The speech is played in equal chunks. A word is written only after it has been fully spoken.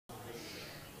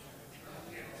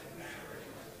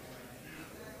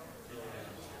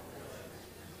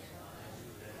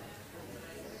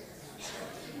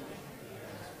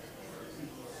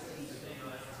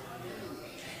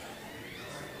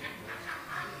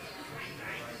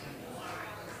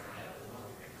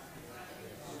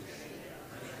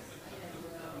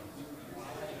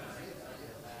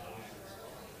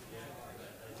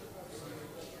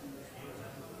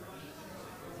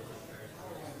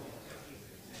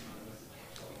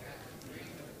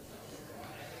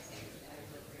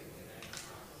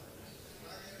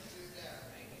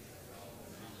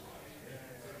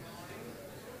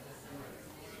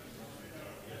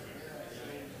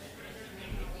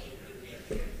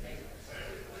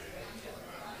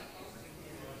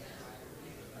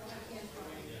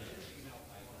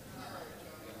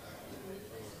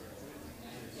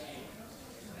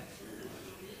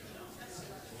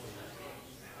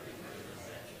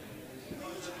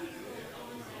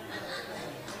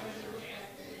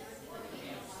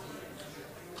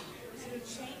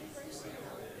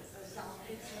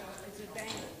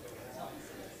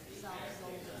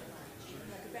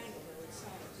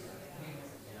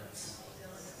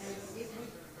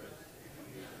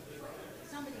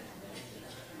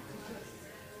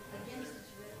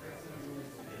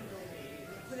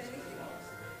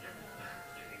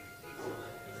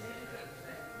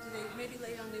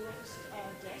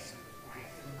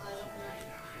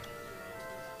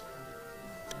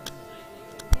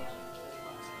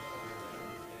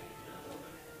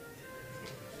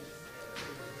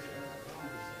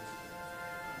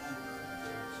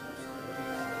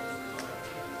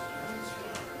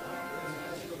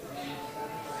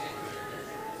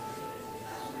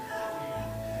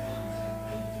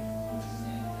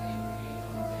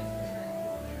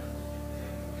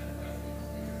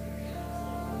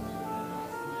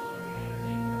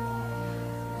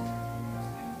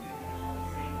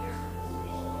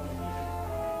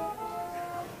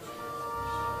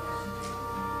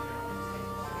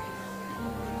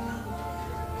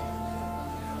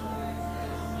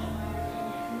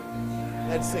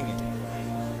That's singing.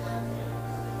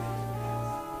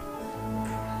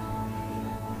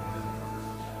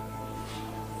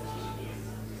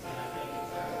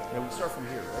 Now we start from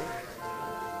here, right?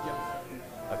 Yep.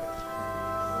 Okay.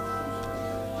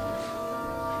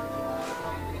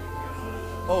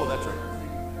 Oh, that's right.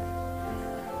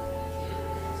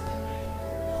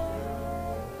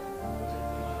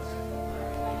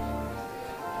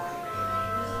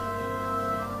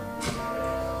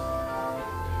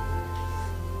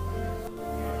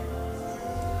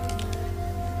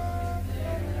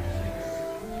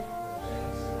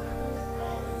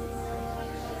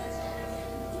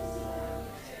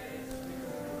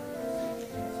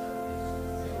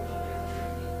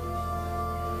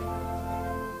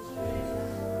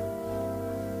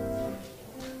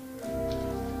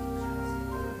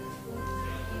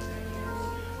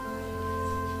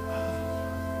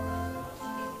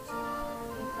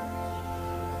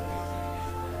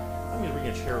 I'm gonna bring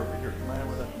a chair over here. I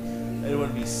don't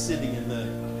want to be sitting in the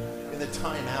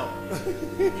timeout.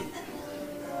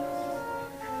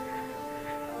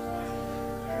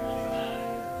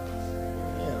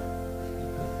 Yeah.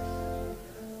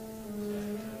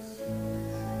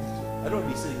 I don't want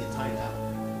to be sitting in timeout.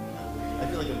 I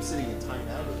feel like I'm sitting in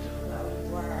timeout.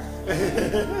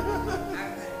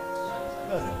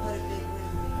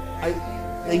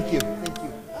 Thank you. Thank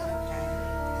you.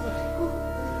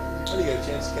 I didn't get a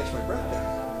chance to catch my breath there.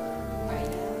 I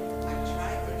know. I'm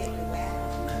trying to get you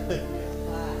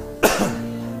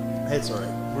out. It's all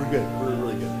right. We're good. We're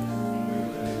really good.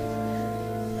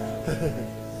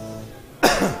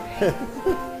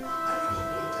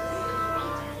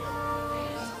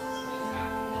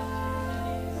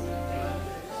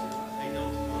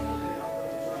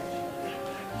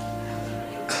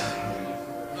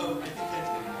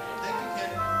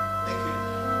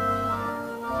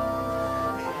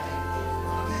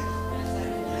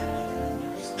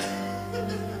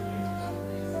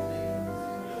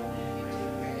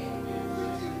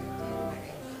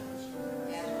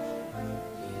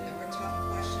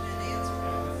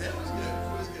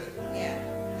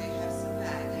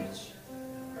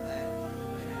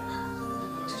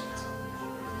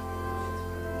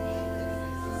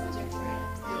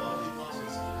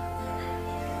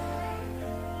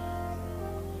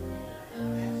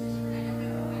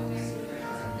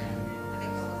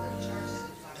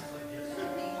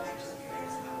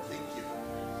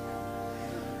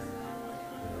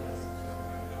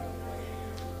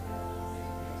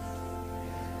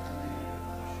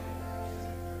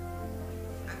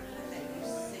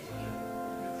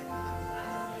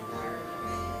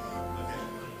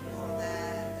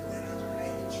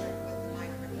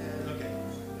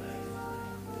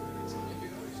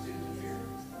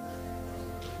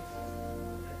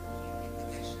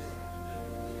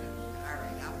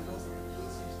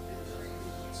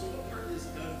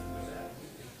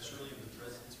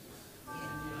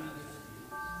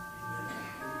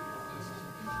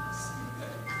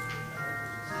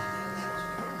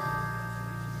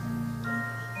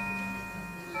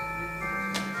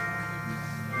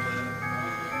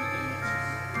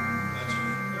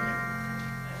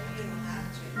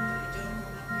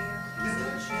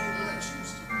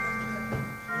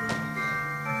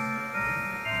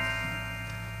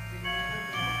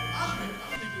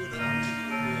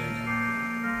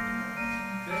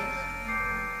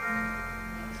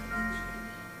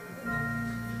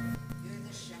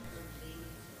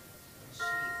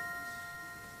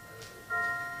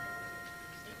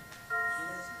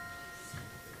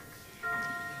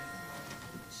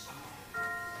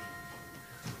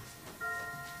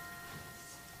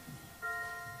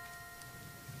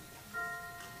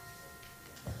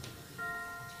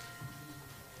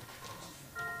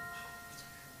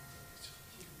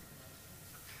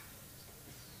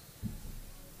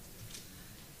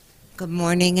 Good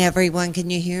morning, everyone. Can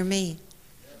you hear me?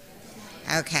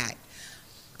 Okay.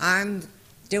 I'm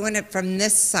doing it from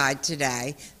this side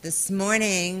today. This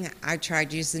morning, I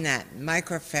tried using that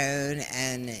microphone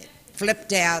and it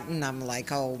flipped out, and I'm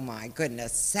like, oh my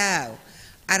goodness. So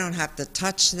I don't have to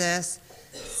touch this,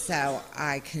 so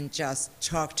I can just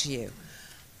talk to you.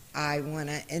 I want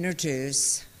to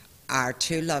introduce our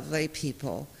two lovely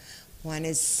people. One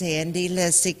is Sandy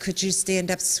Lissy. Could you stand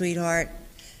up, sweetheart?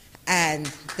 And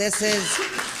this is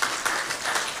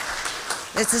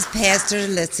Pastor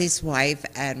Lissy's wife,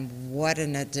 and what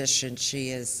an addition she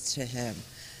is to him.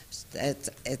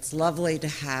 It's lovely to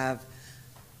have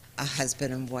a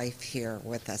husband and wife here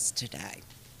with us today.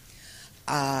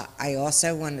 I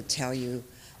also want to tell you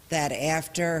that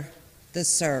after the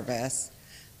service,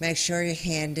 make sure you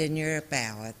hand in your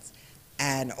ballots,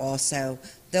 and also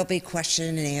There'll be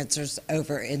question and answers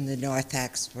over in the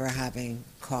narthex. We're having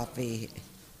coffee.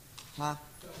 Huh?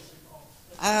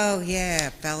 Oh, yeah,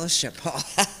 fellowship hall.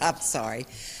 I'm sorry.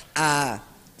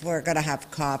 We're going to have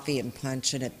coffee and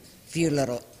punch and a few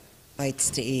little bites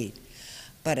to eat.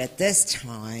 But at this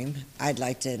time, I'd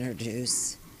like to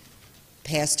introduce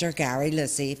Pastor Gary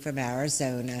Lizzie from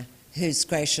Arizona, who's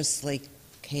graciously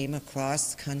came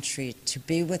across country to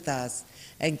be with us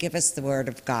and give us the Word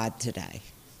of God today.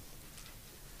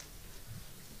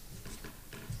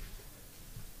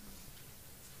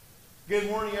 Good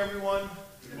morning, everyone.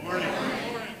 Good morning.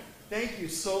 Thank you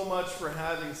so much for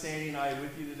having Sandy and I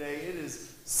with you today. It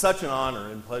is such an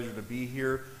honor and pleasure to be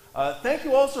here. Thank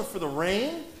you also for the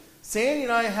rain. Sandy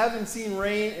and I haven't seen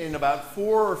rain in about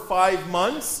 4 or 5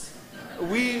 months.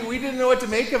 We didn't know what to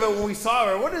make of it when we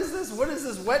saw it. What is this? What is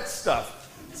this wet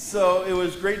stuff? So it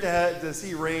was great to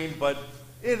see rain, but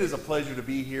it is a pleasure to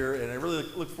be here, and I really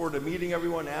look forward to meeting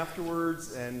everyone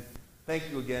afterwards, and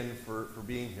thank you again for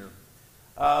being here.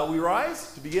 We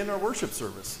rise to begin our worship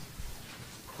service.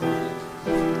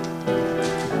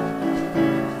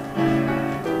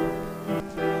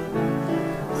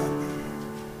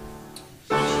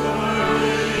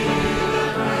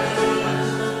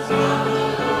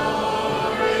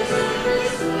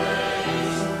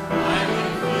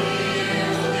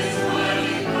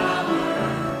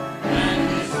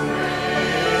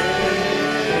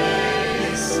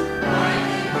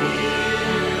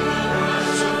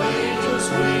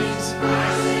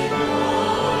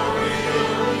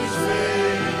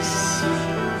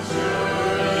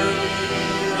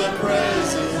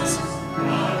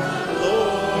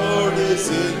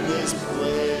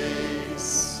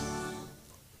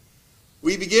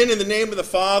 We begin in the name of the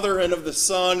Father, and of the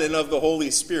Son, and of the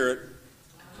Holy Spirit.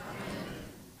 Amen.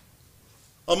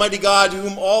 Almighty God, to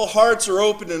whom all hearts are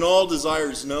open and all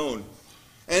desires known,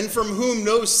 and from whom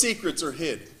no secrets are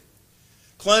hid,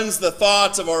 cleanse the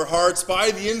thoughts of our hearts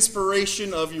by the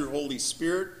inspiration of your Holy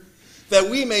Spirit, that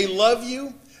we may love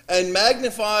you and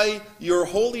magnify your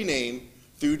holy name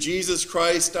through Jesus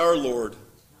Christ our Lord.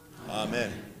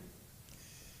 Amen.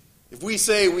 If we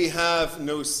say we have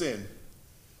no sin,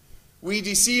 we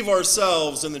deceive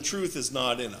ourselves and the truth is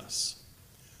not in us.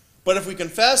 But if we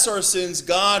confess our sins,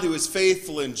 God, who is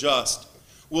faithful and just,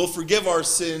 will forgive our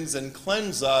sins and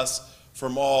cleanse us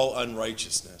from all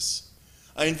unrighteousness.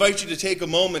 I invite you to take a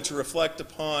moment to reflect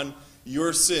upon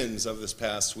your sins of this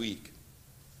past week.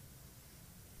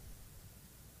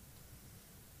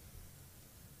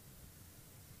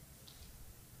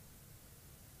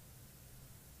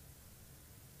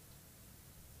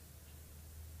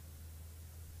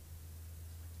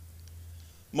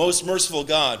 Most merciful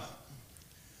God,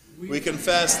 we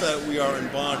confess that we are in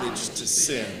bondage to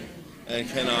sin and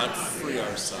cannot free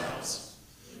ourselves.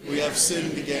 We have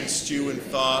sinned against you in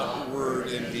thought, word,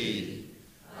 and deed,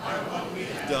 by what we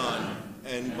have done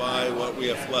and by what we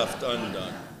have left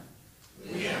undone.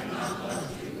 We have not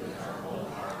loved you with our whole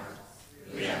heart.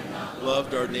 We have not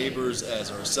loved our neighbors as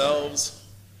ourselves.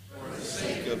 For the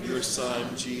sake of your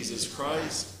Son, Jesus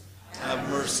Christ, have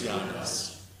mercy on us.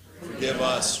 Forgive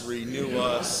us, renew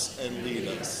us, and lead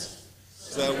us,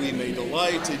 so that we may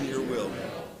delight in your will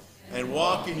and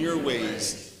walk in your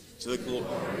ways to the glory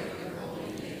of your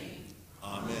holy name.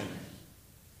 Amen.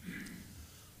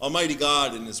 Almighty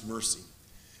God, in his mercy,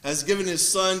 has given his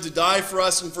Son to die for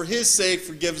us, and for his sake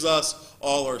forgives us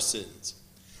all our sins.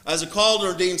 As a called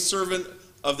and ordained servant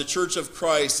of the Church of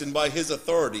Christ, and by his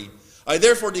authority, I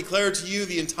therefore declare to you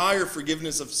the entire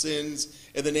forgiveness of sins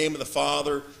in the name of the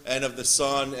Father, and of the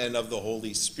Son, and of the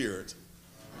Holy Spirit.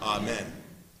 Amen.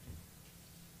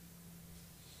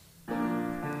 From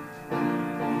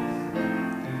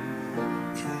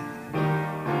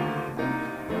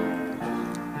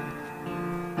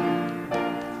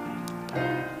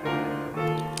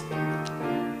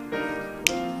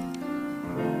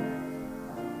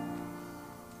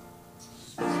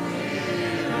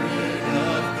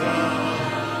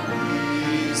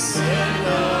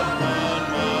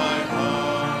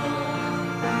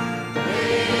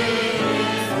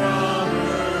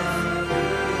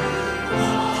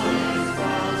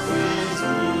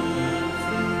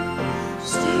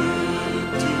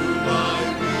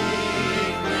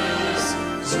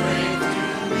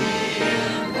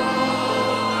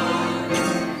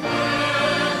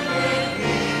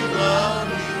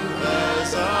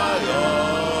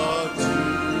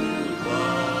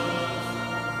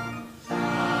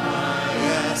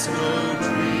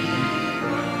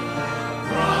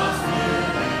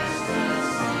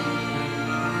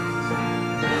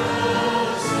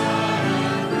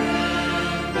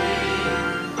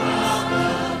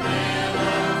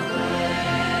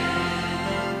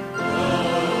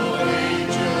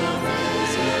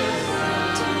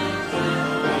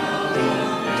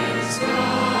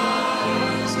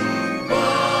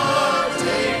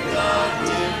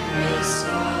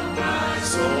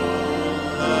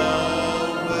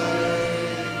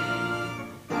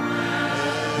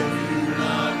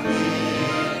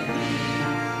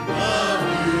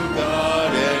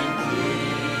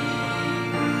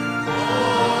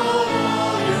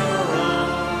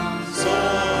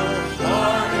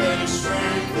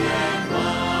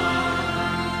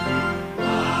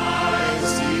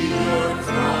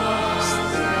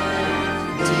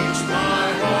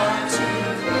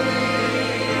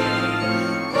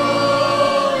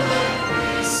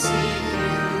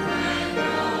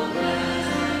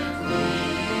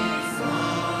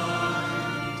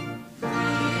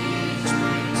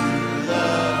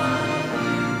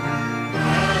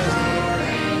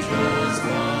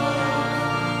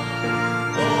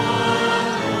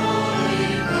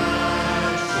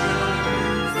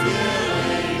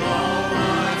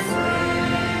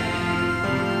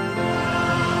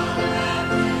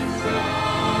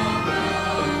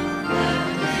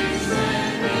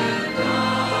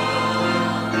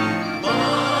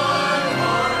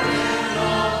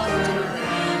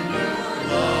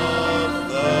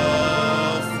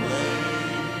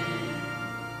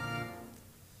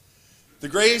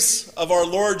grace of our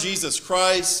Lord Jesus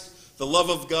Christ, the love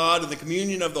of God, and the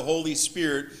communion of the Holy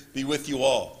Spirit be with you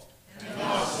all. And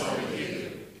also with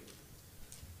you.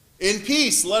 In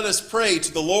peace, let us pray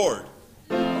to the Lord.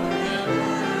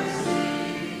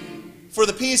 For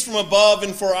the peace from above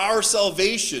and for our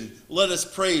salvation, let us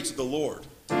pray to the Lord.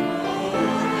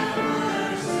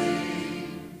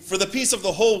 For the peace of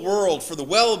the whole world, for the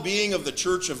well-being of the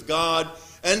church of God,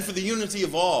 and for the unity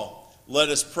of all, let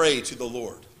us pray to the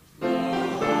Lord.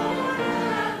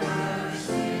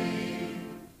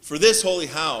 For this holy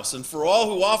house, and for all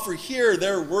who offer here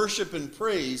their worship and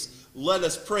praise, let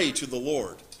us pray to the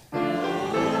Lord.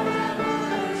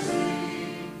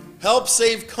 Help,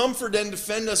 save, comfort, and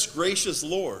defend us, gracious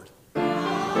Lord.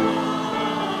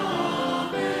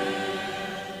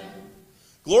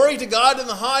 Glory to God in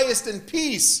the highest, and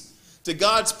peace to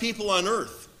God's people on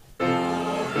earth. Lord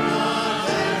God,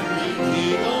 Heavenly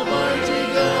King,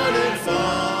 Almighty God and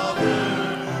Father,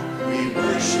 we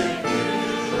worship you,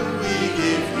 we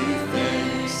give you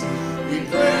thanks, we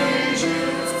praise you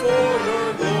for your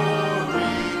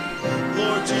glory.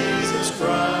 Lord Jesus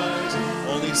Christ,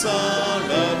 only Son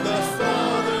of the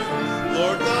Father,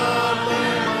 Lord God,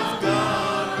 Lamb of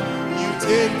God, you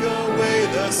take away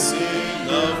the sin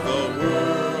of the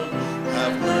world.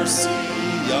 Have mercy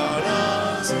on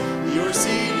us. You are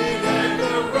seated at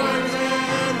the right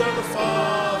hand of the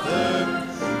Father.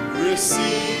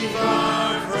 Receive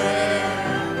our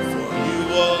prayer, for you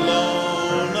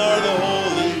alone are the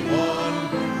Holy One.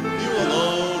 You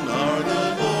alone are the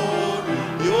Lord.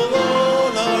 You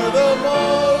alone are the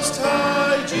Most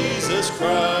High, Jesus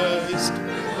Christ.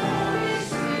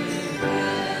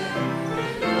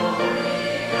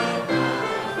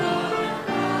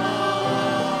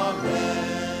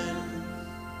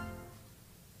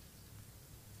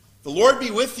 The Lord be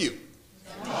with you.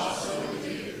 And also with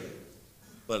you.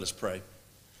 Let us pray.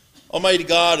 Almighty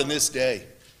God, in this day,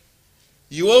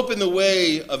 you open the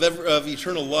way of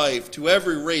eternal life to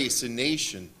every race and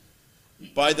nation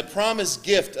by the promised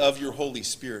gift of your Holy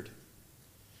Spirit.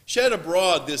 Shed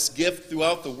abroad this gift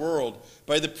throughout the world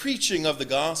by the preaching of the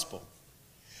gospel,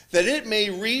 that it may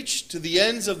reach to the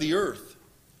ends of the earth.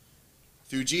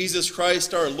 Through Jesus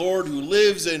Christ our Lord, who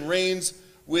lives and reigns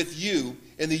with you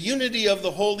in the unity of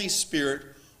the Holy Spirit,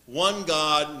 one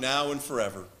God, now and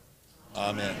forever.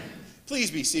 Amen.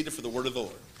 Please be seated for the word of the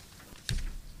Lord.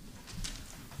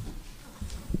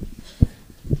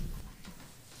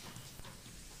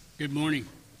 Good morning.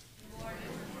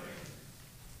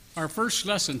 Our first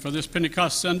lesson for this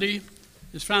Pentecost Sunday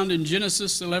is found in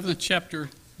Genesis 11th chapter,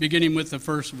 beginning with the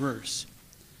first verse.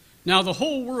 Now the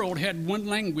whole world had one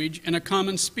language and a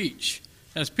common speech.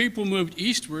 As people moved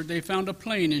eastward, they found a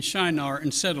plain in Shinar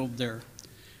and settled there.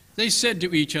 They said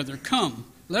to each other, "Come,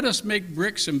 let us make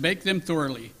bricks and bake them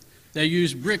thoroughly." They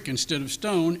used brick instead of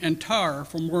stone and tar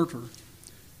for mortar.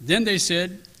 Then they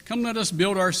said, "Come, let us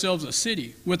build ourselves a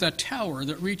city with a tower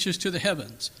that reaches to the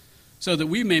heavens, so that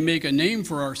we may make a name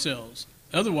for ourselves.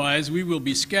 Otherwise, we will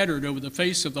be scattered over the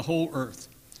face of the whole earth."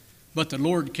 But the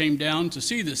Lord came down to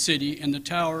see the city and the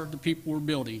tower the people were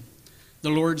building. The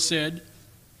Lord said,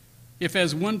 "If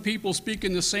as one people speak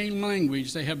in the same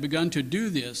language they have begun to do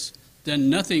this,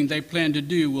 then nothing they plan to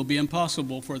do will be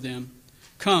impossible for them.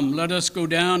 Come, let us go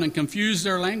down and confuse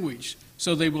their language,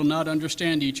 so they will not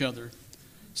understand each other."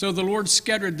 So the Lord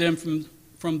scattered them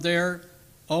from there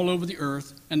all over the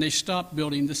earth, and they stopped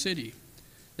building the city.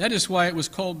 That is why it was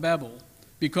called Babel,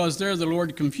 because there the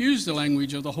Lord confused the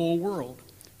language of the whole world.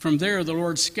 From there the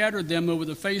Lord scattered them over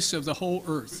the face of the whole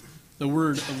earth. The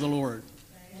word of the Lord.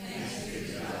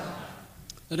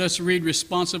 Let us read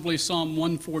responsively Psalm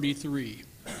 143.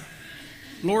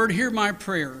 Lord, hear my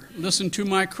prayer. Listen to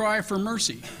my cry for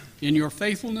mercy. In your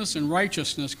faithfulness and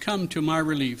righteousness, come to my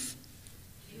relief.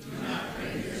 Do not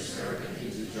bring your servant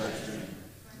into judgment,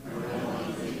 nor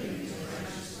one living is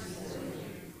righteous before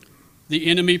you. The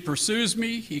enemy pursues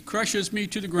me. He crushes me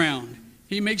to the ground.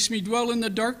 He makes me dwell in the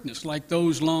darkness like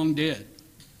those long dead.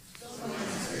 My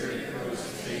spirit grows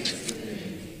faint within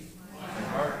me. My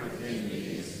heart within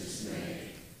me is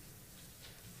dismayed.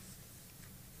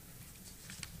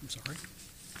 I'm sorry.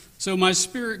 So my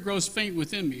spirit grows faint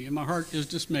within me, and my heart is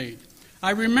dismayed.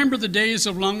 I remember the days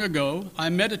of long ago. I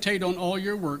meditate on all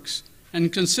your works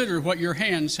and consider what your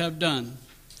hands have done.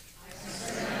 I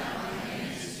spread out my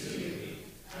hands to you.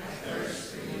 I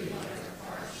thirst for you like a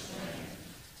parched land.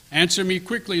 Answer me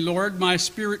quickly, Lord. My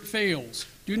spirit fails.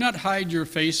 Do not hide your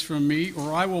face from me,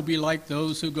 or I will be like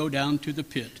those who go down to the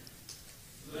pit.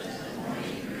 Let the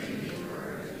morning bring me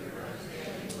word of your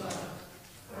unfailing love,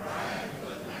 for I have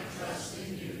put my trust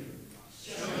in you.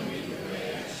 Show me the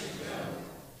way I should go,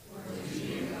 for to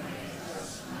you I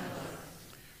entrust my life.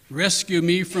 Rescue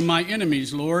me from my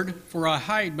enemies, Lord, for I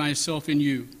hide myself in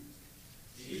you.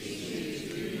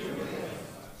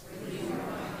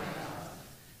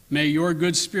 May your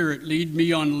good spirit lead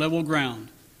me on level ground.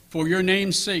 For your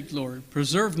name's sake, Lord,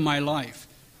 preserve my life.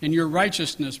 In your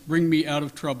righteousness, bring me out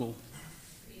of trouble.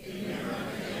 In your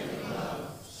unfailing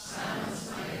love, silence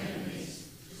my enemies,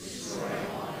 destroy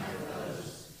all my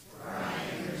foes, for I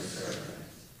am your servant.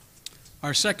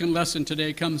 Our second lesson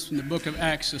today comes from the book of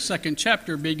Acts, the second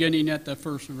chapter, beginning at the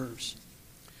first verse.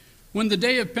 When the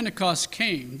day of Pentecost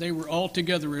came, they were all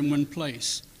together in one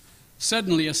place.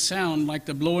 Suddenly a sound like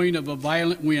the blowing of a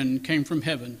violent wind came from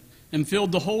heaven and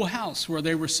filled the whole house where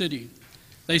they were sitting.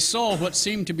 They saw what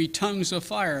seemed to be tongues of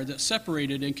fire that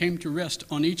separated and came to rest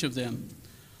on each of them.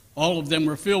 All of them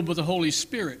were filled with the Holy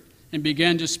Spirit and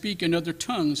began to speak in other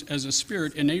tongues as the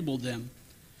Spirit enabled them.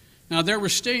 Now there were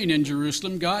staying in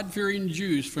Jerusalem God-fearing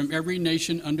Jews from every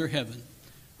nation under heaven.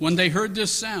 When they heard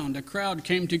this sound, a crowd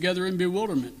came together in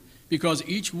bewilderment, because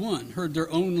each one heard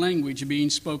their own language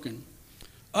being spoken.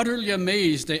 Utterly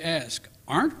amazed, they asked,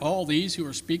 "Aren't all these who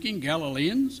are speaking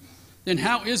Galileans? Then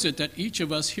how is it that each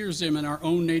of us hears them in our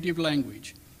own native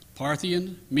language?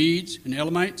 Parthians, Medes, and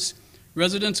Elamites,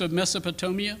 residents of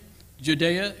Mesopotamia,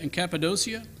 Judea and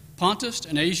Cappadocia, Pontus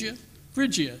and Asia,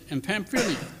 Phrygia and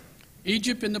Pamphylia,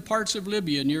 Egypt and the parts of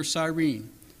Libya near Cyrene,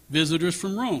 visitors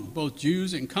from Rome, both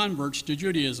Jews and converts to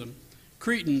Judaism,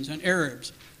 Cretans and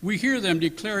Arabs. We hear them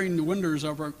declaring the wonders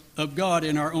of God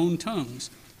in our own tongues."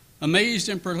 Amazed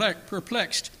and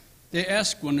perplexed, they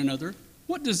asked one another,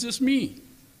 "What does this mean?"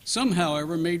 Some,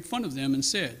 however, made fun of them and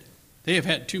said, "They have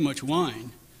had too much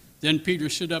wine." Then Peter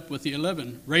stood up with the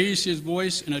 11, raised his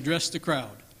voice, and addressed the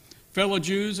crowd. "Fellow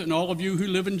Jews and all of you who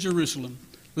live in Jerusalem,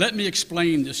 let me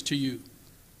explain this to you.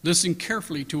 Listen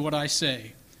carefully to what I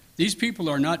say. These people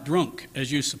are not drunk,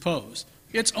 as you suppose.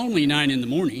 It's only 9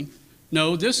 a.m.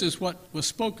 No, this is what was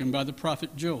spoken by the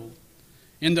prophet Joel.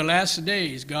 In the last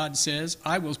days, God says,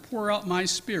 I will pour out my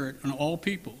Spirit on all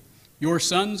people. Your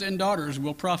sons and daughters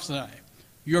will prophesy.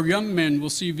 Your young men will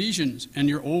see visions, and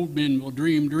your old men will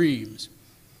dream dreams.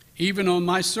 Even on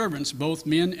my servants, both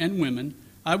men and women,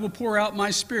 I will pour out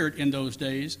my Spirit in those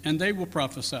days, and they will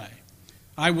prophesy.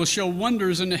 I will show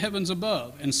wonders in the heavens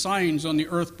above and signs on the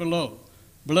earth below,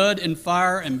 blood and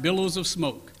fire and billows of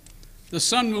smoke. The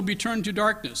sun will be turned to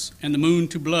darkness and the moon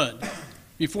to blood,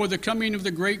 before the coming of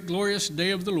the great glorious day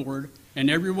of the Lord, and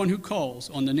everyone who calls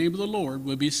on the name of the Lord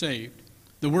will be saved.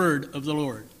 The word of the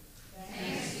Lord.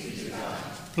 Thanks be to God.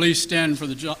 Please stand for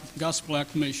the gospel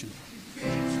acclamation.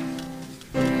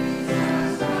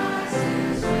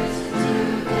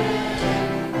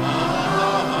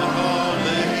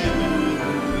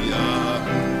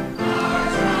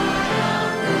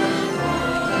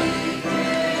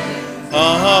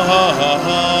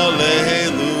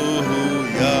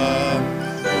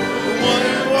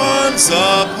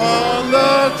 Upon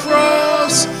the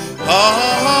cross, hallelujah.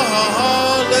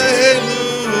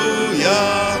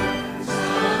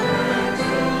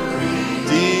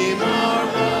 Redeem our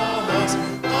loss,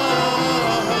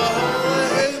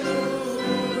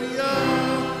 hallelujah.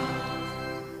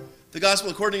 The Gospel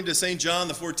according to St. John,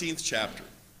 the 14th chapter.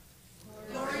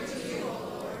 Glory to you,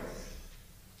 O Lord.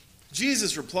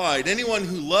 Jesus replied, "Anyone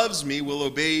who loves me will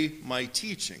obey my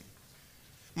teaching.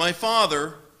 My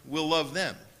Father will love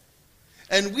them,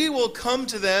 and we will come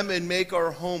to them and make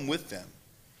our home with them.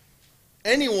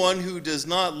 Anyone who does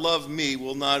not love me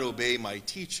will not obey my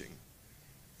teaching.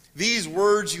 These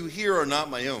words you hear are not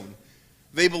my own.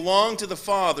 They belong to the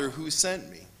Father who sent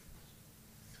me.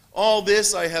 All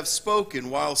this I have spoken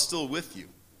while still with you.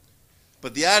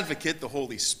 But the Advocate, the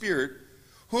Holy Spirit,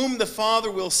 whom the Father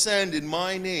will send in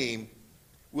my name,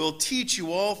 will teach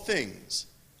you all things,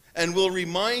 and will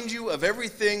remind you of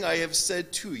everything I have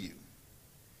said to you.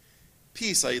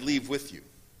 Peace I leave with you.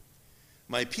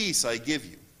 My peace I give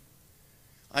you.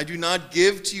 I do not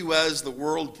give to you as the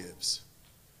world gives.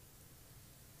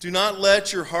 Do not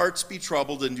let your hearts be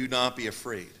troubled, and do not be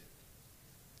afraid.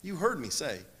 You heard me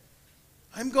say,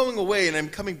 I'm going away and I'm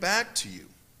coming back to you.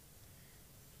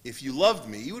 If you loved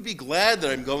me, you would be glad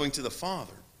that I'm going to the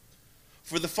Father,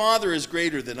 for the Father is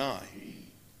greater than I.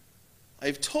 I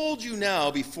have told you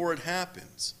now before it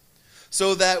happens,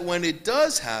 so that when it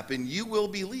does happen, you will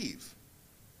believe.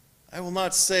 I will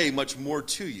not say much more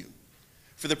to you,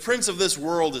 for the prince of this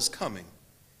world is coming.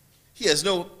 He has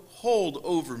no hold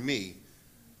over me,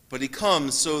 but he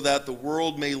comes so that the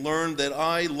world may learn that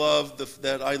I love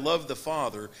the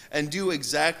Father and do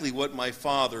exactly what my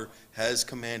Father has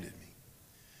commanded me.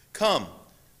 Come,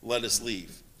 let us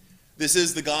leave. This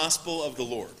is the gospel of the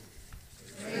Lord.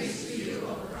 Praise to you,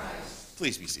 O Christ.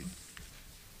 Please be seated.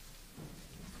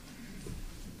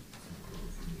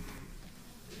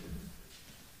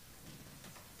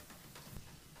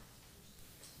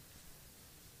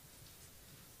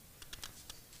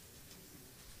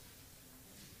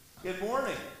 Good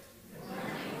morning.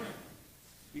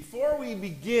 Before we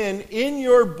begin, in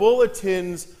your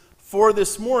bulletins for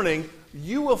this morning,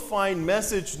 you will find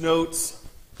message notes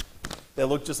that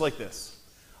look just like this.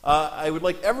 I would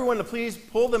like everyone to please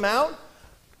pull them out.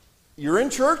 You're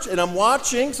in church, and I'm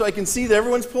watching, so I can see that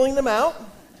everyone's pulling them out.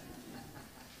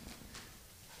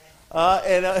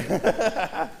 And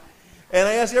I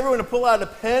ask everyone to pull out a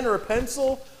pen or a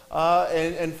pencil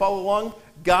and follow along.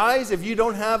 Guys, if you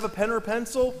don't have a pen or a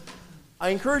pencil, I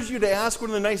encourage you to ask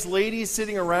one of the nice ladies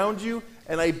sitting around you,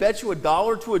 and I bet you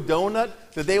 $1 to a donut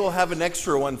that they will have an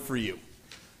extra one for you.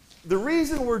 The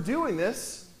reason we're doing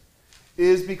this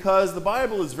is because the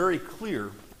Bible is very clear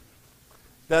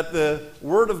that the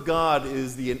Word of God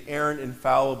is the inerrant,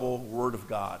 infallible Word of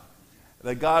God,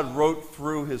 that God wrote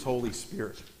through His Holy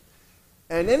Spirit.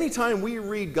 And anytime we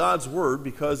read God's Word,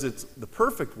 because it's the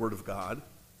perfect Word of God,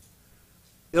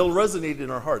 it'll resonate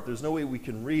in our heart. There's no way we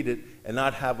can read it and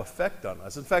not have effect on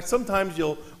us. In fact, sometimes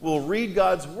we'll read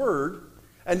God's Word,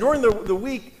 and during the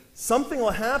week, something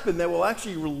will happen that will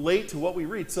actually relate to what we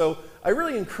read. So I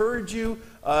really encourage you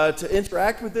to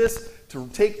interact with this, to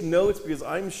take notes, because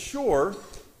I'm sure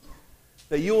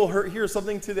that you will hear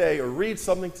something today or read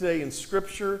something today in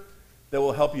Scripture that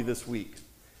will help you this week.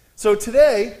 So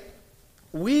today,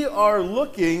 we are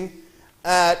looking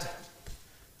at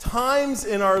times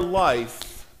in our life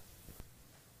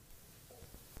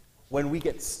when we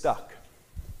get stuck.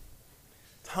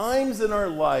 Times in our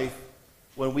life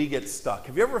when we get stuck.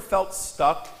 Have you ever felt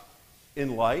stuck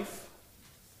in life?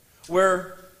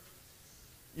 Where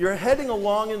you're heading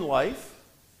along in life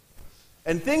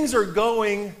and things are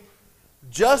going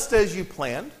just as you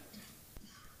planned.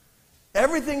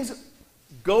 Everything's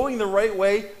going the right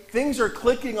way. Things are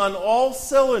clicking on all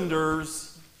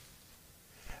cylinders.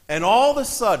 And all of a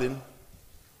sudden,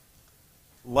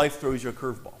 life throws you a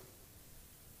curveball.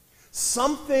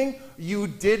 Something you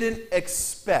didn't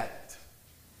expect.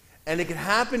 And it can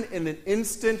happen in an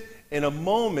instant, in a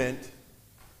moment,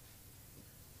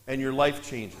 and your life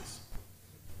changes.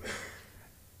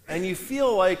 And you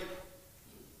feel like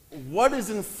what is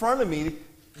in front of me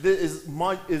is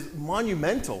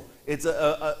monumental. It's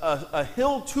a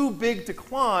hill too big to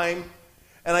climb,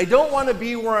 and I don't want to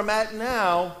be where I'm at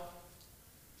now,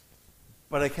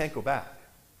 but I can't go back.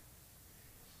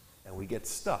 And we get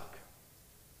stuck.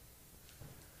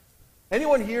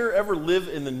 Anyone here ever live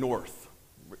in the north?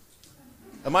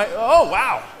 Am I? Oh,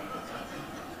 wow.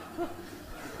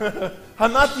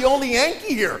 I'm not the only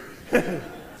Yankee here.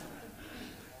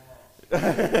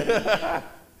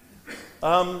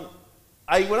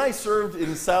 When I served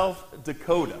in South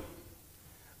Dakota,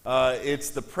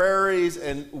 it's the prairies,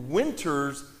 and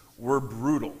winters were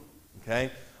brutal.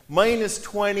 Okay,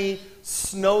 -20,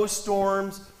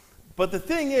 snowstorms. But the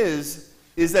thing is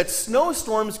that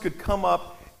snowstorms could come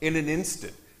up in an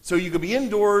instant. So you could be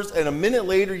indoors, and a minute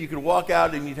later you could walk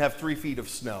out and you'd have 3 feet of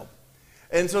snow.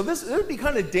 And so it would be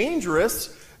kind of dangerous,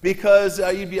 because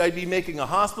I'd be making a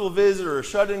hospital visit or a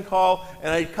shut-in call,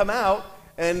 and I'd come out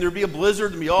and there'd be a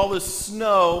blizzard and be all this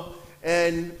snow,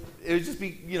 and it would just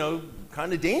be,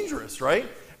 kind of dangerous, right?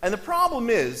 And the problem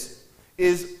is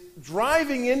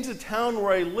driving into town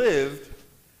where I lived,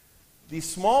 these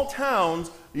small towns,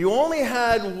 you only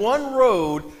had one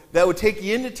road that would take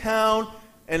you into town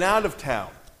and out of town.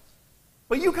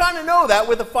 But you kind of know that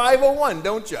with a 501,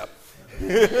 don't you?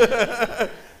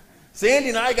 Sandy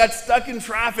and I got stuck in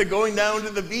traffic going down to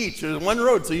the beach. There's one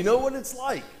road, so you know what it's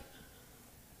like.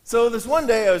 So this one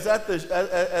day, I was at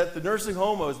the nursing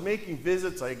home. I was making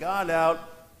visits. I got out.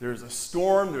 There's a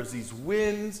storm. There's these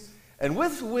winds. And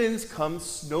with winds comes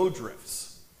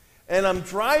snowdrifts. And I'm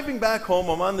driving back home.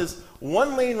 I'm on this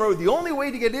one-lane road. The only way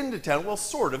to get into town, well,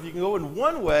 sort of. You can go in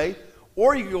one way,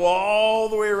 or you can go all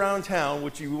the way around town,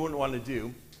 which you wouldn't want to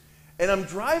do. And I'm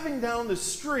driving down the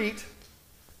street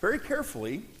very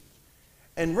carefully,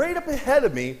 and right up ahead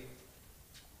of me,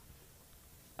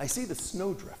 I see the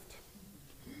snowdrift,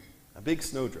 a big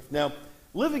snowdrift. Now,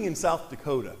 living in South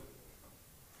Dakota,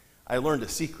 I learned a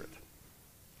secret.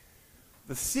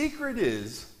 The secret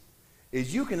is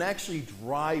you can actually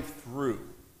drive through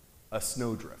a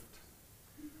snowdrift.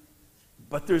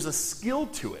 But there's a skill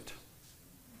to it.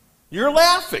 You're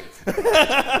laughing.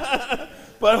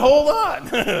 But hold on.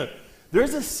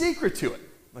 There's a secret to it,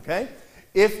 okay?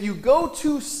 If you go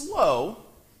too slow,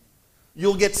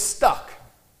 you'll get stuck.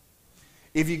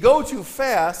 If you go too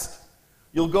fast,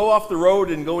 you'll go off the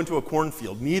road and go into a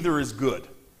cornfield. Neither is good,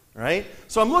 right?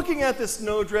 So I'm looking at this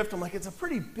snowdrift. I'm like, it's a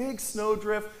pretty big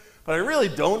snowdrift, but I really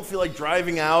don't feel like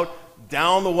driving out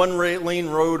down the one-lane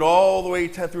road all the way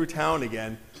through town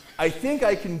again. I think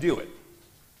I can do it.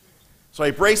 So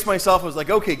I braced myself. I was like,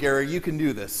 okay, Gary, you can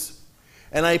do this.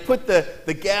 And I put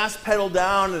the gas pedal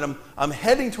down, and I'm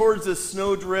heading towards this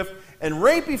snowdrift. And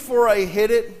right before I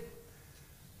hit it,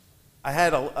 I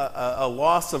had a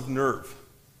loss of nerve.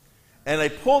 And I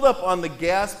pulled up on the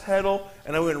gas pedal,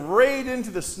 and I went right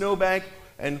into the snowbank,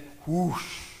 and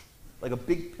whoosh, like a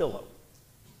big pillow.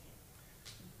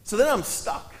 So then I'm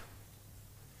stuck.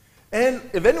 And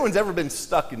if anyone's ever been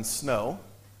stuck in snow,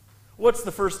 what's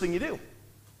the first thing you do?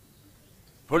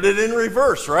 Put it in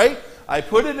reverse, right? I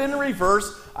put it in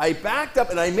reverse, I backed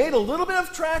up, and I made a little bit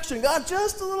of traction, got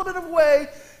just a little bit of way,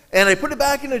 and I put it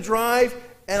back into drive,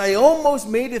 and I almost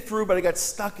made it through, but I got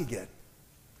stuck again.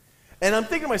 And I'm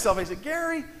thinking to myself, I said,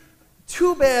 Gary,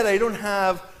 too bad I don't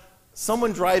have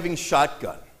someone driving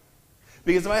shotgun.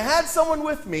 Because if I had someone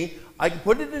with me, I could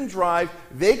put it in drive,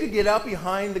 they could get out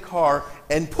behind the car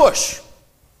and push.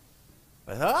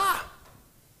 I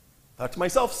thought to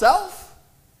myself, Self,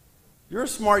 you're a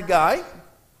smart guy.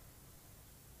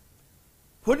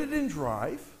 Put it in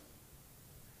drive,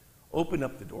 open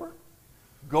up the door,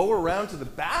 go around to the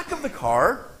back of the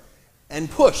car, and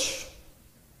push.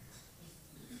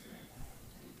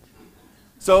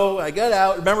 So I got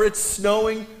out. Remember, it's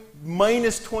snowing,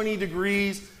 minus 20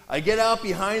 degrees. I get out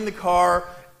behind the car,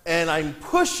 and I'm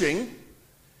pushing.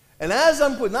 And as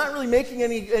I'm not really making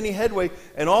any headway,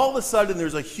 and all of a sudden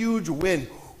there's a huge wind.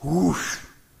 Whoosh,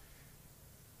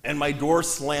 and my door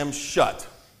slams shut.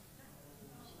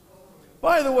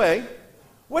 By the way,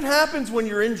 what happens when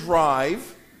you're in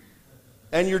drive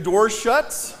and your door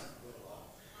shuts?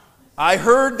 I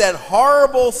heard that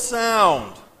horrible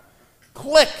sound.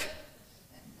 Click.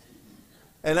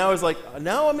 And I was like,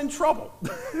 now I'm in trouble.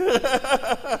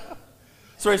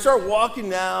 So I start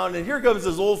walking down, and here comes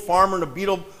this old farmer in a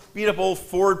beat up old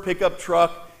Ford pickup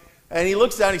truck. And he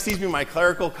looks down, he sees me in my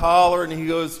clerical collar, and he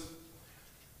goes,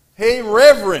 hey,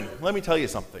 Reverend, let me tell you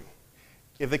something.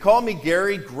 If they call me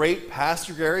Gary, great.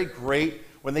 Pastor Gary, great.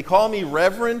 When they call me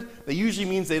Reverend, that usually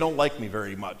means they don't like me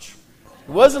very much.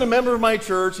 He wasn't a member of my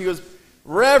church. He goes,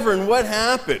 Reverend, what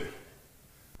happened?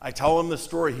 I tell him the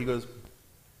story. He goes,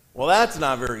 well, that's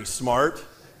not very smart.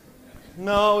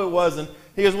 No, it wasn't.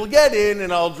 He goes, well, get in,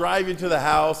 and I'll drive you to the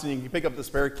house, and you can pick up the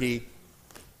spare key.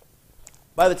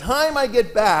 By the time I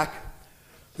get back,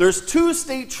 there's 2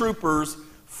 state troopers,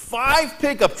 5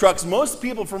 pickup trucks, most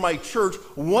people from my church,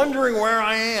 wondering where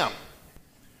I am.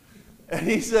 And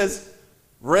he says,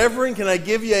 Reverend, can I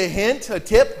give you a hint, a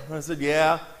tip? I said,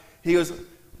 yeah. He goes,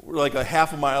 we're like a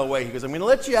half a mile away. He goes, I'm going to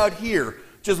let you out here.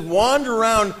 Just wander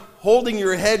around holding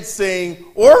your head saying,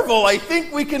 Orville, I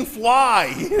think we can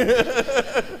fly.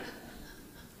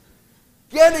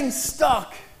 Getting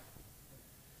stuck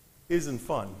isn't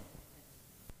fun.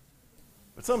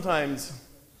 But sometimes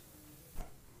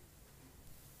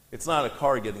it's not a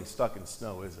car getting stuck in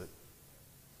snow, is it?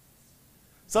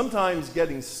 Sometimes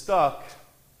getting stuck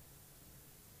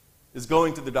is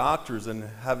going to the doctors and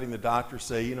having the doctor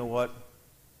say, you know what?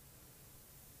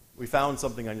 We found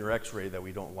something on your x-ray that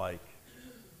we don't like.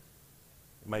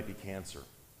 It might be cancer.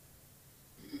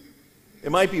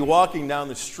 It might be walking down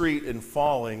the street and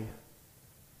falling,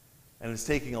 and it's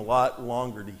taking a lot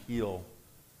longer to heal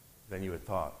than you had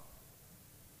thought.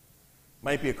 It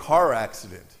might be a car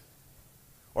accident.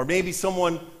 Or maybe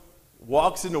someone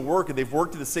walks into work and they've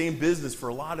worked in the same business for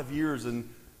a lot of years, and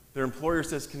their employer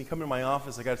says, can you come to my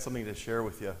office? I got something to share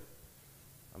with you.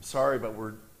 I'm sorry, but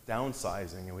we're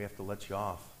downsizing and we have to let you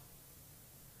off.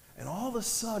 And all of a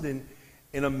sudden,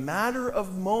 in a matter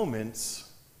of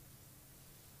moments,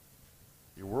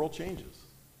 your world changes.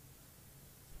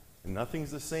 And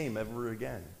nothing's the same ever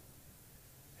again.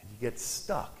 And you get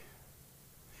stuck.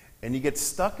 And you get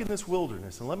stuck in this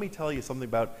wilderness. And let me tell you something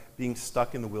about being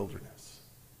stuck in the wilderness.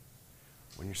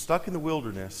 When you're stuck in the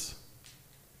wilderness,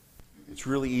 it's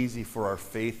really easy for our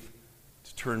faith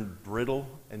to turn brittle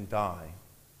and die.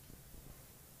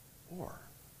 Or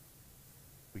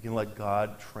we can let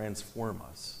God transform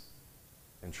us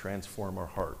and transform our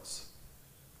hearts.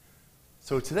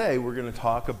 So today we're going to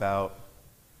talk about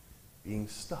being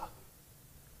stuck.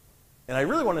 And I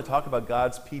really want to talk about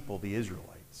God's people, the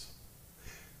Israelites.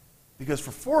 Because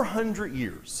for 400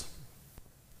 years,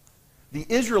 the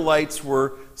Israelites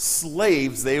were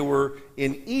slaves. They were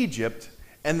in Egypt,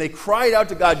 and they cried out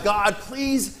to God, God,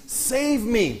 please save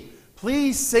me.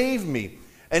 Please save me.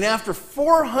 And after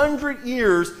 400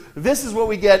 years, this is what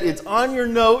we get. It's on your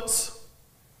notes.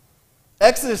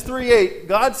 Exodus 3:8,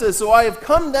 God says, so I have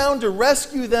come down to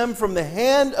rescue them from the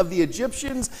hand of the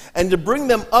Egyptians and to bring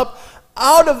them up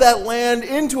out of that land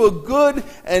into a good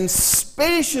and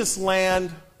spacious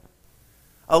land,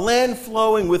 a land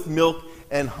flowing with milk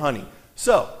and honey.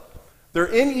 So, they're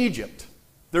in Egypt.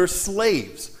 They're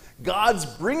slaves. God's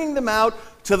bringing them out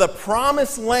to the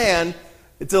promised land.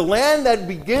 It's a land that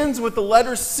begins with the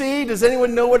letter C. Does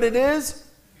anyone know what it is?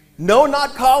 No,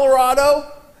 not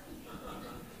Colorado.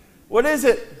 What is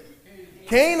it?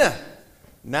 Canaan.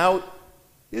 Now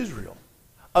Israel.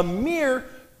 A mere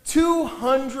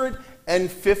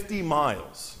 250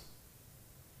 miles.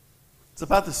 It's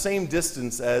about the same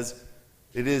distance as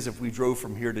it is if we drove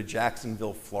from here to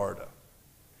Jacksonville, Florida.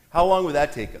 How long would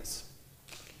that take us?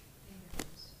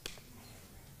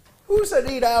 Who said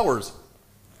 8 hours?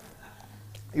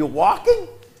 You walking?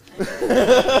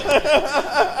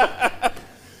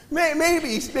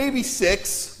 maybe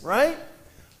 6, right?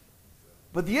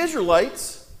 But the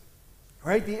Israelites,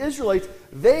 right? The Israelites,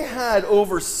 they had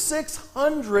over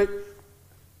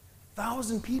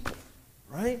 600,000 people,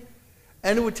 right?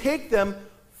 And it would take them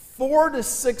 4 to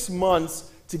 6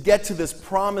 months to get to this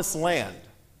promised land.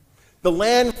 The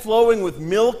land flowing with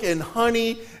milk and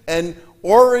honey and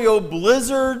Oreo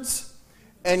blizzards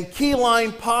and key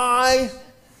lime pie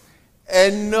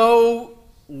and no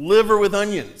liver with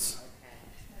onions.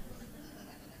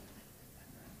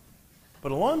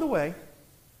 But along the way,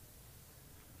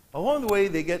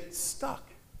 they get stuck.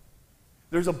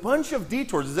 There's a bunch of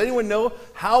detours. Does anyone know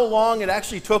how long it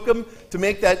actually took them to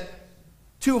make that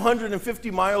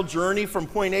 250-mile journey from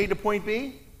point A to point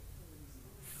B?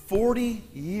 40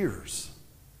 years.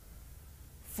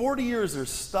 40 years they're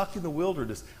stuck in the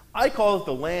wilderness. I call it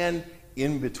the land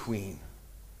in between.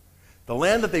 The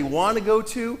land that they want to go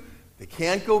to, they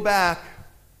can't go back,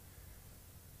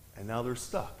 and now they're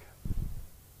stuck.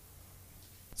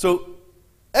 So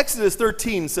Exodus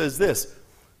 13 says this.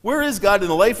 Where is God in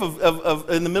the life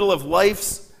in the middle of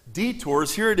life's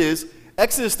detours? Here it is,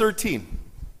 Exodus 13.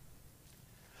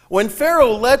 When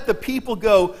Pharaoh let the people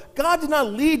go, God did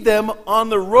not lead them on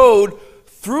the road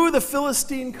through the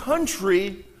Philistine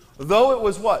country, though it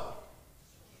was what?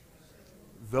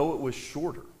 Though it was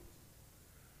shorter.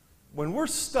 When we're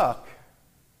stuck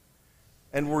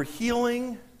and we're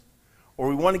healing or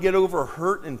we want to get over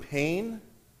hurt and pain,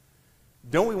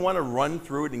 don't we want to run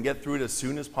through it and get through it as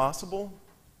soon as possible?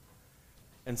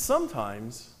 And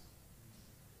sometimes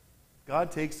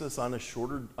God takes us on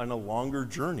a longer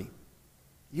journey,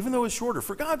 even though it's shorter.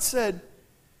 For God said,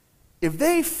 if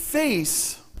they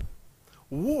face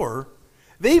war,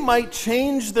 they might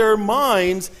change their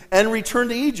minds and return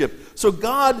to Egypt. So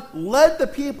God led the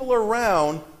people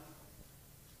around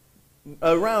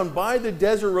by the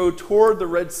desert road toward the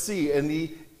Red Sea, and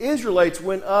the Israelites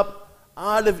went up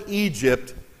out of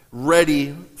Egypt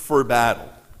ready for battle.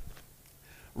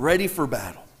 Ready for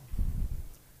battle.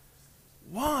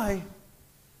 Why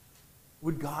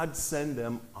would God send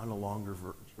them on a longer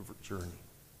journey?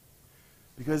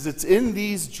 Because it's in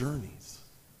these journeys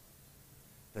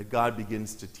that God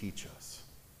begins to teach us.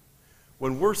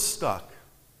 When we're stuck,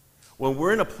 when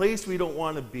we're in a place we don't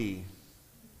want to be,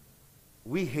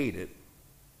 we hate it,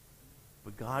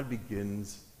 but God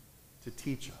begins to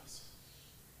teach us.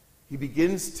 He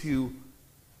begins to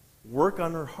work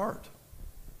on our heart.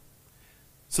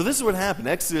 So this is what happened.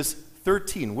 Exodus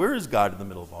 13. Where is God in the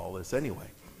middle of all this anyway?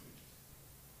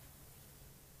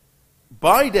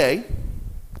 By day,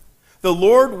 the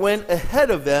Lord went ahead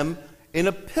of them in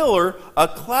a pillar, a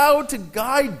cloud to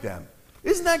guide them.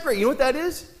 Isn't that great? You know what that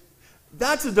is?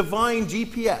 That's a divine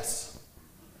GPS.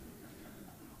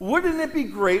 Wouldn't it be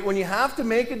great when you have to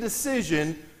make a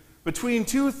decision between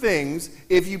two things,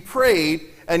 if you prayed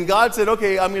and God said,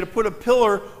 okay, I'm going to put a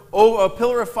pillar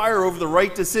of fire over the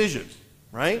right decision,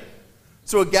 right?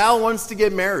 So a gal wants to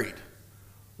get married.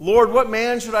 Lord, what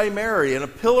man should I marry? And a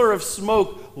pillar of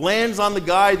smoke lands on the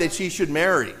guy that she should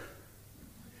marry.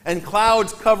 And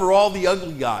clouds cover all the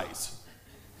ugly guys,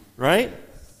 right?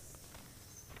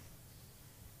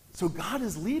 So God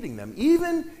is leading them.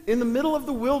 Even in the middle of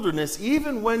the wilderness,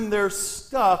 even when they're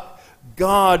stuck,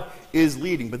 God is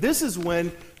leading. But this is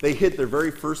when they hit their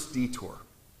very first detour.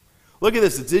 Look at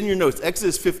this. It's in your notes.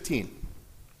 Exodus 15.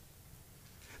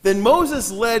 Then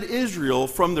Moses led Israel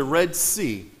from the Red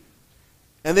Sea,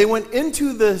 and they went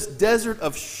into the desert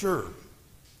of Shur.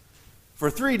 For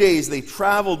 3 days they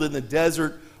traveled in the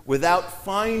desert without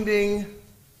finding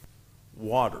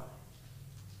water.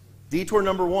 Detour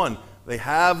number 1, they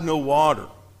have no water.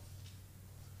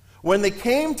 When they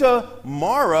came to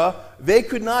Marah, they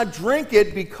could not drink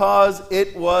it because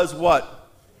it was what?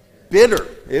 Bitter.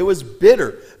 It was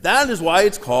bitter. That is why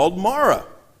it's called Marah.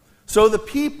 So the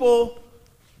people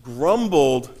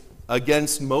grumbled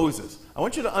against Moses. I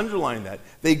want you to underline that.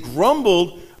 They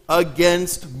grumbled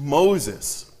against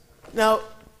Moses. Now,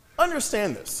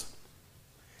 understand this.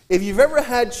 If you've ever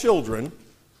had children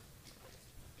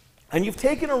and you've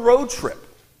taken a road trip,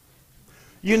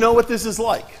 You know what this is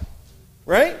like,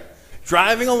 right?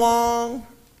 Driving along.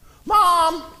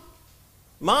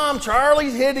 Mom,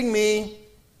 Charlie's hitting me.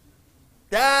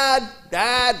 Dad,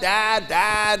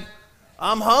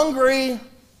 I'm hungry.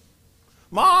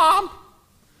 Mom,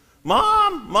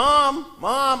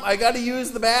 I got to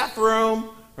use the bathroom,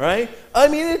 right? I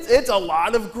mean, it's a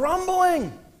lot of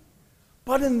grumbling.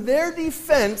 But in their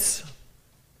defense,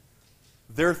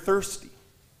 they're thirsty,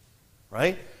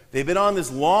 right? They've been on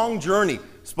this long journey.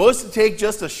 Supposed to take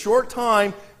just a short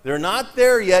time. They're not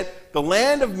there yet. The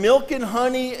land of milk and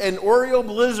honey and Oreo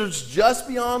blizzards just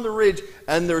beyond the ridge,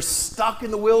 and they're stuck in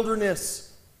the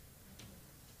wilderness.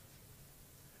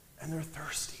 And they're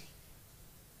thirsty.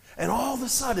 And all of a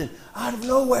sudden, out of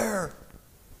nowhere,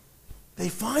 they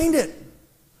find it.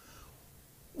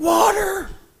 Water!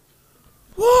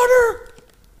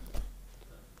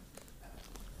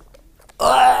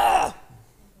 Ah!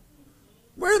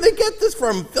 Where did they get this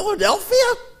from? Philadelphia?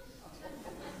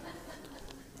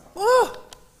 Oh,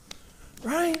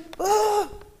 right? Oh.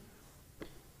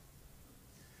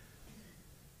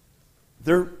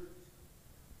 They're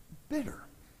bitter.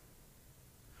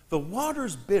 The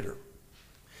water's bitter.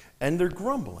 And they're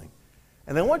grumbling.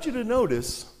 And I want you to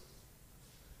notice,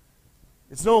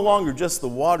 it's no longer just the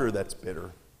water that's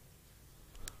bitter.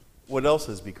 What else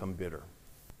has become bitter?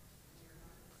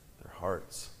 Their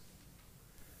hearts.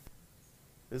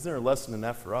 Isn't there a lesson in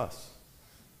that for us?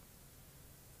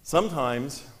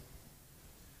 Sometimes,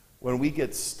 when we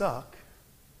get stuck,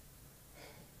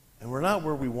 and we're not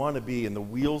where we want to be, and the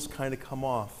wheels kind of come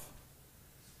off,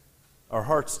 our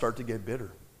hearts start to get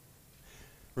bitter.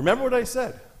 Remember what I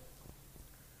said?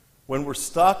 When we're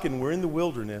stuck and we're in the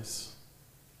wilderness,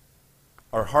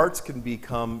 our hearts can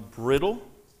become brittle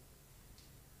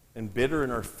and bitter,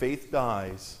 and our faith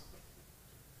dies,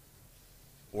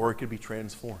 or it could be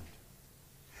transformed.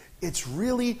 It's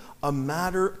really a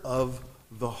matter of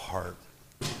the heart.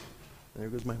 There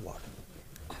goes my water.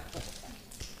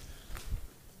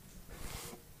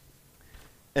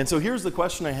 And so here's the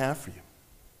question I have for you.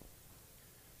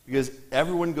 Because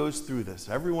everyone goes through this.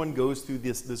 Everyone goes through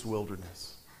this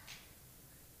wilderness.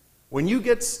 When you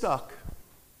get stuck,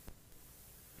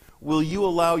 will you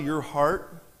allow your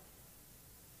heart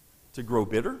to grow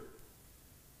bitter?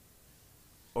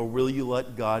 Or will you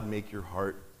let God make your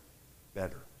heart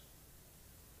better?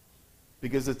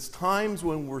 Because it's times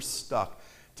when we're stuck,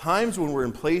 times when we're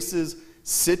in places,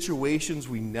 situations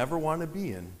we never want to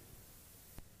be in,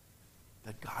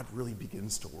 that God really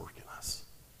begins to work in us.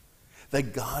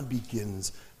 That God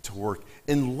begins to work.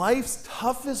 In life's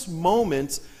toughest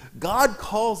moments, God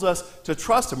calls us to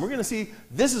trust Him. We're going to see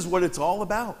this is what it's all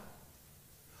about.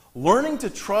 Learning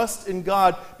to trust in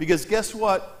God, because guess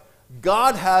what?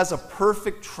 God has a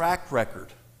perfect track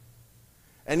record.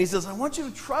 And He says, I want you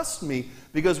to trust me,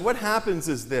 because what happens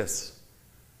is this.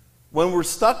 When we're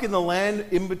stuck in the land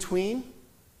in between,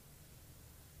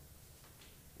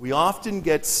 we often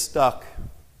get stuck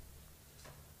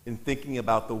in thinking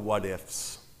about the what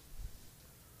ifs.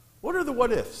 What are the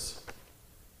what ifs?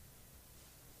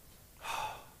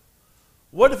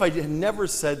 What if I had never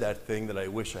said that thing that I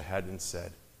wish I hadn't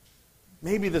said?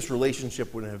 Maybe this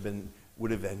relationship would have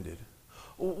ended.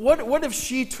 What if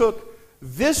she took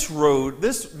this road,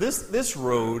 this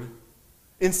road,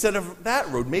 instead of that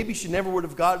road? Maybe she never would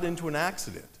have gotten into an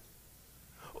accident.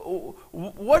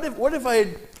 What if I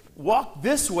had walked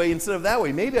this way instead of that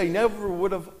way? Maybe I never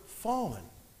would have fallen.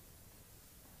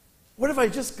 What if I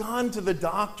had just gone to the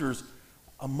doctors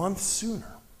a month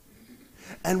sooner?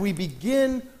 And we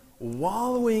begin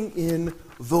wallowing in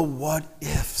the what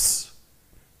ifs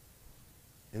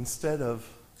instead of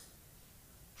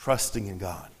trusting in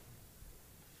God.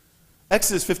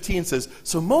 Exodus 15 says,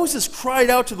 so Moses cried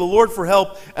out to the Lord for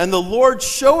help, and the Lord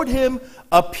showed him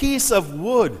a piece of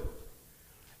wood.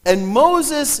 And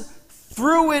Moses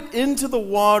threw it into the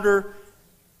water,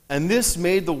 and this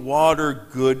made the water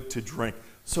good to drink.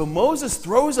 So Moses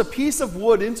throws a piece of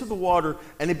wood into the water,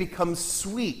 and it becomes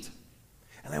sweet.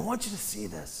 And I want you to see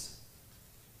this.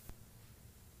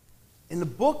 In the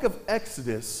book of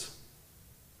Exodus,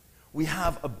 we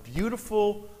have a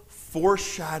beautiful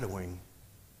foreshadowing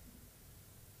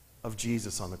of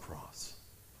Jesus on the cross.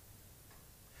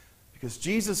 Because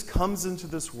Jesus comes into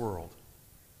this world,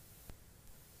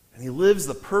 and He lives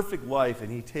the perfect life,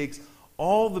 and He takes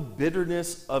all the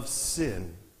bitterness of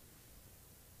sin,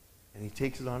 and He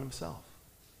takes it on Himself.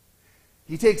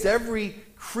 He takes every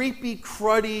creepy,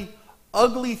 cruddy,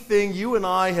 ugly thing you and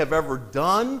I have ever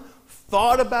done,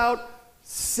 thought about,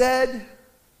 said,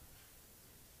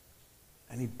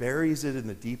 and He buries it in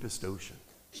the deepest ocean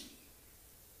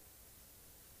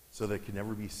so that it can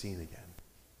never be seen again.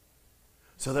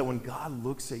 So that when God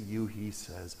looks at you, he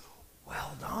says,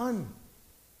 well done.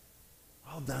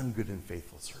 Well done, good and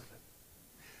faithful servant.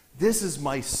 This is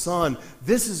my son.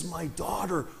 This is my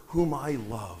daughter whom I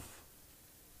love.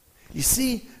 You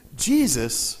see,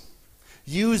 Jesus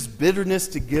used bitterness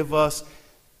to give us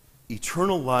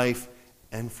eternal life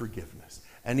and forgiveness.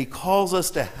 And he calls us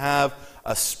to have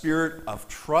a spirit of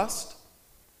trust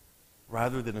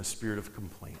rather than a spirit of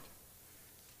complaint.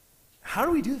 How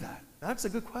do we do that? That's a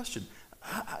good question.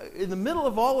 In the middle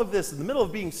of all of this, in the middle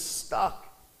of being stuck,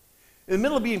 in the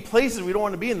middle of being places we don't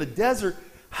want to be, in the desert,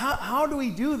 how do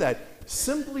we do that?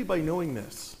 Simply by knowing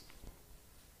this.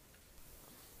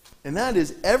 And that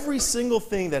is every single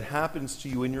thing that happens to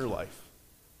you in your life,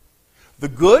 the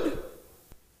good,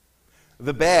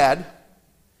 the bad,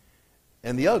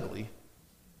 and the ugly,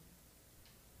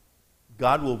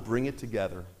 God will bring it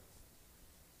together,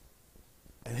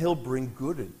 and he'll bring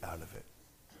good out of it.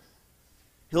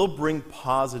 He'll bring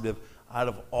positive out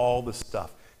of all the stuff.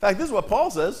 In fact, this is what Paul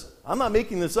says. I'm not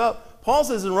making this up. Paul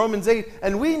says in Romans 8,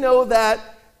 and we know that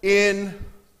in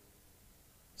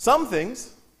some things,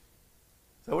 is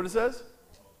that what it says?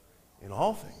 In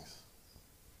all things.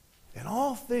 In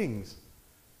all things,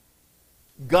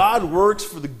 God works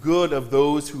for the good of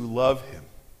those who love him,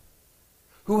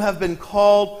 who have been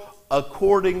called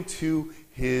according to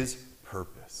his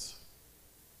purpose.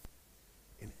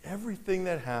 In everything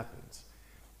that happens,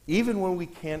 even when we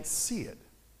can't see it,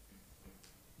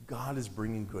 God is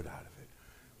bringing good out of it.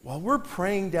 While we're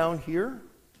praying down here,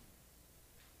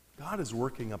 God is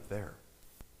working up there.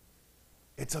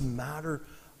 It's a matter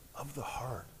of the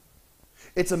heart.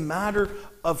 It's a matter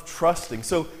of trusting.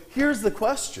 So here's the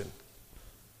question.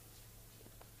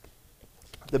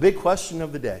 The big question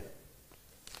of the day.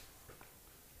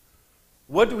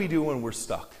 What do we do when we're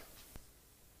stuck?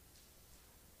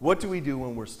 What do we do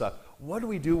when we're stuck? What do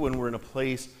we do when we're in a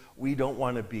place we don't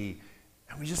want to be?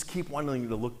 And we just keep wanting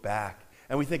to look back.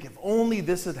 And we think, if only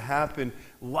this had happened,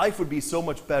 life would be so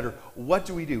much better. What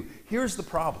do we do? Here's the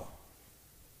problem.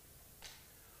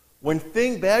 When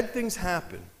bad things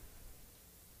happen,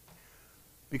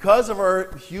 because of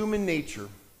our human nature,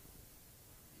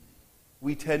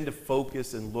 we tend to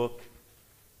focus and look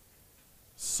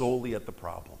solely at the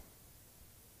problem.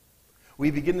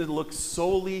 We begin to look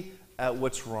solely at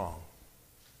what's wrong,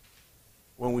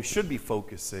 when we should be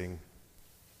focusing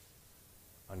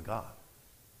on God.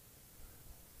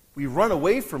 We run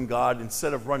away from God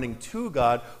instead of running to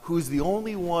God, who's the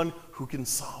only one who can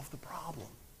solve the problem.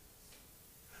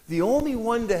 The only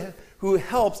one who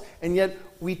helps, and yet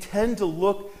we tend to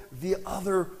look the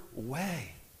other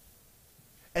way.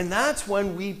 And that's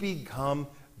when we become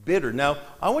bitter. Now,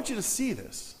 I want you to see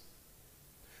this.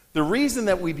 The reason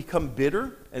that we become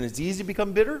bitter, and it's easy to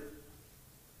become bitter,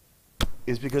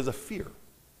 is because of fear.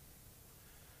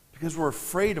 Because we're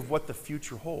afraid of what the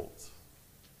future holds.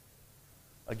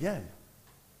 Again,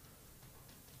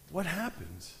 what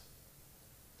happens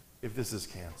if this is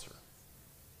cancer?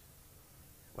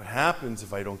 What happens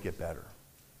if I don't get better?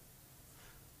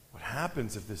 What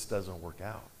happens if this doesn't work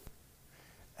out?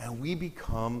 And we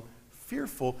become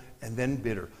fearful and then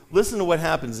bitter. Listen to what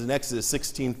happens in Exodus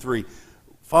 16:3.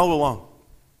 Follow along.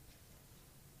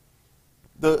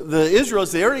 The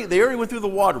Israelites, they already went through the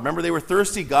water. Remember, they were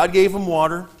thirsty. God gave them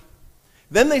water.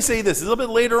 Then they say this, a little bit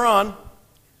later on,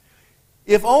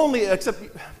 if only, except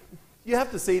you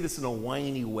have to say this in a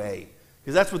whiny way,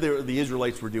 because that's what the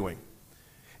Israelites were doing.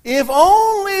 If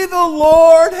only the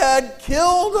Lord had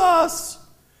killed us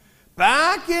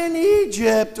back in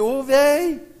Egypt,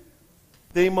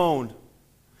 they moaned.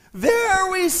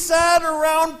 There we sat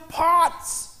around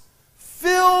pots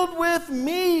filled with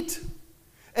meat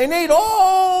and ate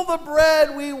all the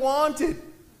bread we wanted.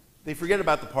 They forget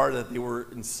about the part that they were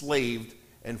enslaved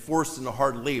and forced into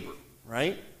hard labor,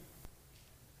 right?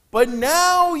 But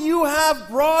now you have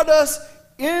brought us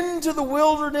into the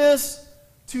wilderness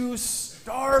to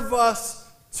starve us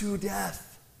to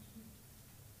death.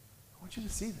 I want you to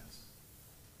see this.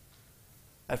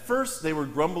 At first, they were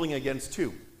grumbling against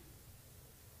who?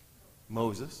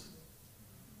 Moses.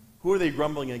 Who are they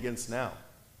grumbling against now?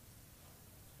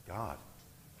 God.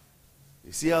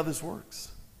 You see how this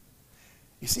works?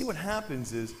 You see, what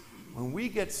happens is when we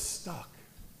get stuck,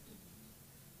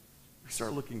 we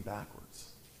start looking backwards.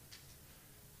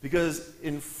 Because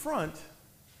in front,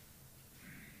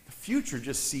 the future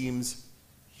just seems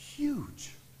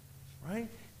huge, right?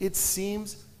 It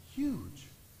seems huge.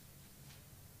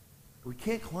 We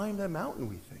can't climb that mountain,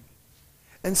 we think.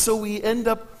 And so we end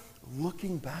up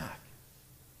looking back.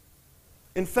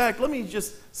 In fact, let me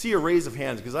just see a raise of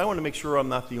hands, because I want to make sure I'm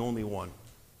not the only one.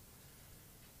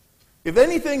 If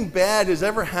anything bad has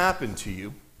ever happened to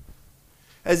you,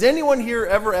 Has anyone here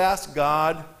ever asked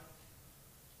God,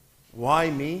 why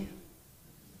me?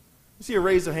 I see a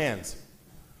raise of hands.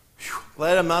 Whew,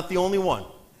 glad I'm not the only one.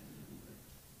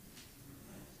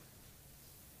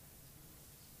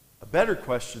 A better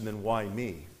question than why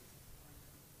me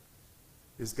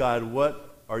is, God,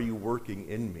 what are you working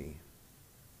in me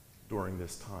during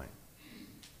this time?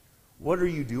 What are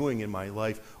you doing in my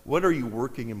life? What are you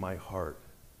working in my heart?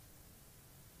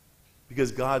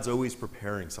 Because God's always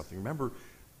preparing something. Remember,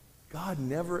 God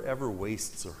never ever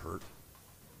wastes a hurt.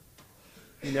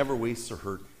 He never wastes a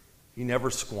hurt. He never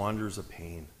squanders a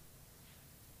pain.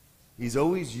 He's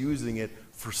always using it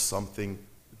for something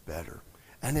better.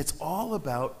 And it's all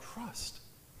about trust.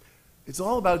 It's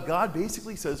all about, God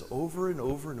basically says over and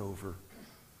over and over,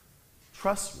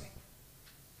 trust me.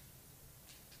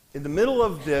 In the middle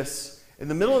of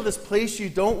this place you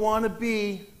don't want to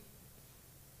be,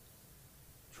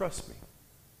 trust me.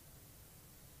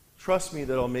 Trust me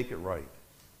that I'll make it right.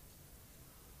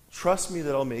 Trust me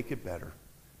that I'll make it better.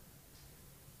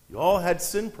 You all had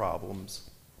sin problems,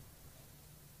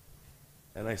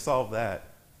 and I solved that.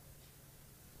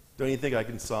 Don't you think I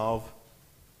can solve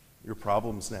your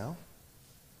problems now?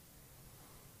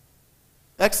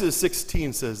 Exodus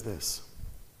 16 says this.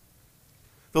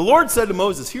 The Lord said to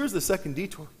Moses, here's the second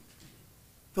detour.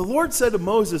 The Lord said to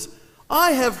Moses,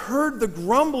 I have heard the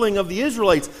grumbling of the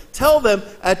Israelites. Tell them,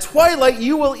 at twilight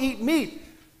you will eat meat.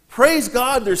 Praise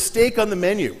God, there's steak on the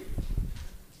menu.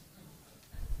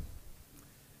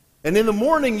 And in the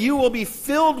morning you will be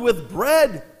filled with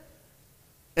bread.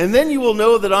 And then you will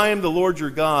know that I am the Lord your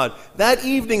God. That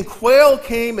evening quail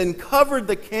came and covered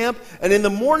the camp, and in the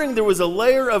morning there was a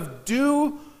layer of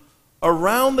dew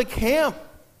around the camp.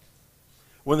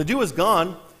 When the dew was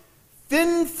gone,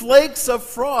 thin flakes of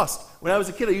frost. When I was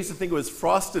a kid, I used to think it was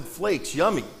frosted flakes.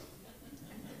 Yummy.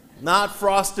 Not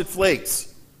frosted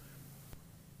flakes.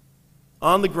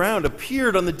 On the ground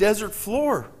appeared on the desert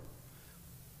floor.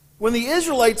 When the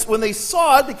Israelites, when they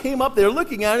saw it, they came up, they were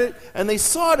looking at it, and they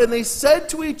saw it, and they said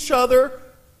to each other,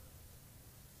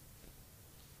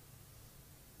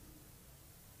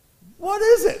 what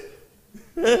is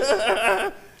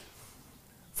it?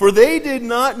 For they did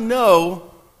not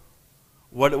know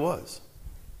what it was.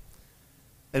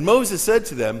 And Moses said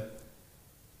to them,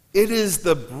 it is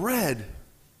the bread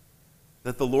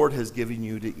that the Lord has given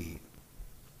you to eat.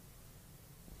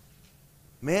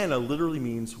 Manna literally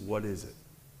means, what is it?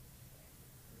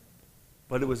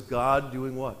 But it was God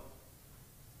doing what?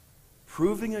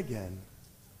 Proving again,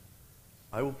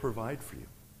 I will provide for you.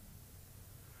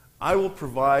 I will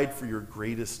provide for your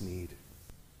greatest need.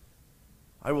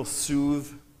 I will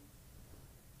soothe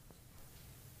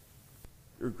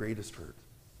your greatest hurt.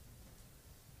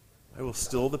 I will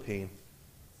still the pain.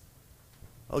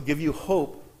 I'll give you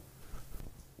hope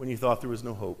when you thought there was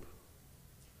no hope.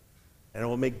 And I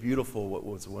will make beautiful what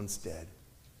was once dead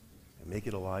and make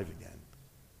it alive again.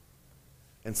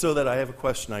 And so that I have a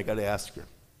question I got to ask you.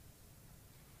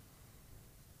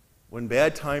 When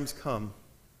bad times come,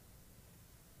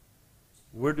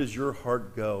 where does your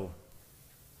heart go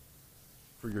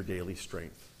for your daily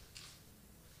strength?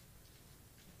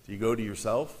 Do you go to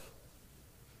yourself?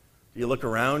 Do you look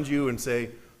around you and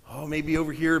say, oh, maybe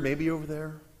over here, maybe over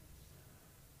there?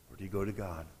 Or do you go to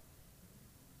God,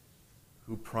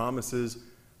 who promises,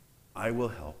 I will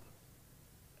help,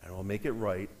 and I will make it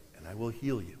right, and I will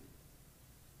heal you?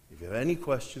 If you have any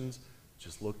questions,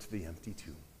 just look to the empty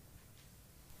tomb.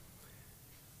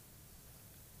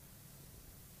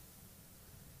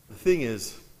 The thing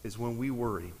is when we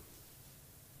worry,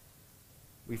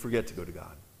 we forget to go to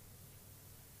God.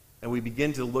 And we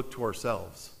begin to look to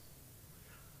ourselves.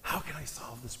 How can I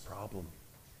solve this problem?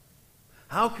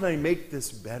 How can I make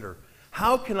this better?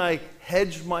 How can I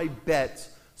hedge my bets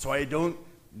so I don't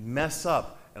mess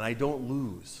up and I don't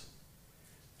lose?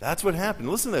 That's what happened.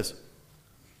 Listen to this.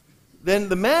 Then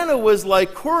the manna was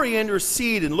like coriander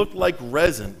seed and looked like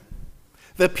resin.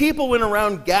 The people went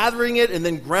around gathering it and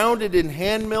then ground it in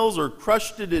hand mills or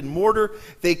crushed it in mortar.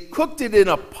 They cooked it in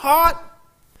a pot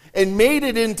and made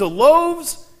it into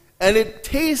loaves, and it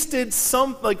tasted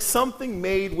like something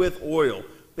made with oil.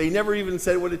 They never even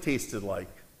said what it tasted like.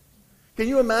 Can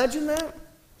you imagine that?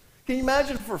 Can you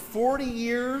imagine for 40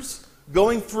 years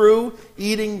going through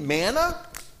eating manna?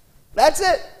 That's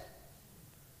it.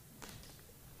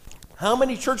 How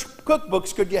many church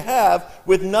cookbooks could you have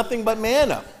with nothing but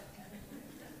manna?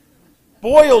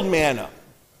 Boiled manna,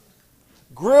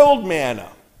 grilled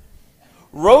manna,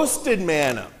 roasted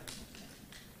manna,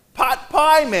 pot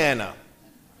pie manna,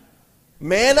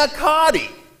 manicotti.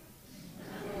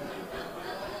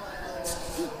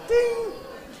 Ding.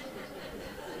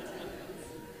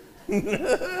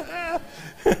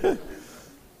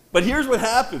 But here's what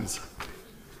happens.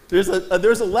 There's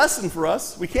a lesson for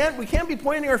us. We can't be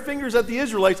pointing our fingers at the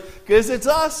Israelites because it's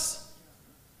us.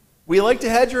 We like to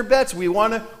hedge our bets. We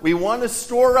want to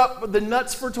store up the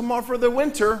nuts for tomorrow, for the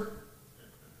winter.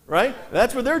 Right?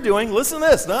 That's what they're doing. Listen to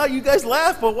this. Now, you guys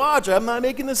laugh, but watch. I'm not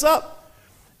making this up.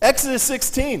 Exodus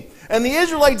 16. And the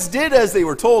Israelites did as they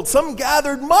were told. Some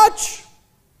gathered much.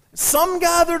 Some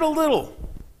gathered a little.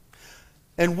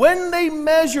 And when they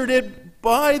measured it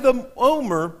by the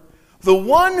omer, the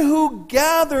one who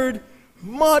gathered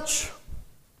much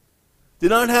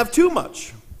did not have too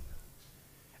much.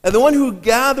 And the one who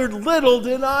gathered little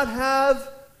did not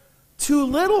have too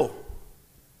little.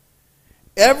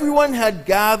 Everyone had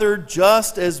gathered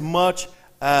just as much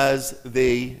as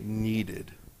they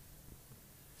needed.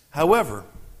 However,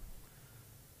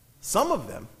 some of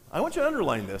them, I want you to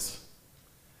underline this.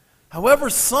 However,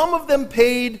 some of them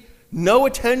paid no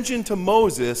attention to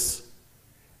Moses,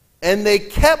 and they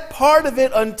kept part of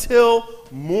it until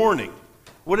morning.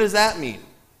 What does that mean?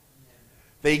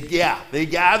 They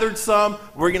gathered some.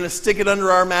 We're going to stick it under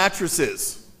our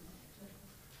mattresses.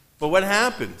 But what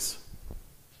happens?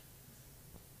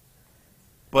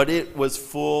 But it was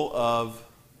full of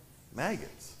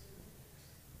maggots,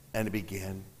 and it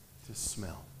began to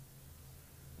smell.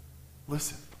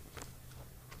 Listen,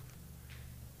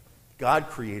 God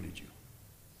created you.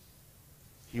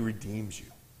 He redeems you.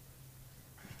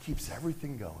 He keeps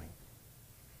everything going.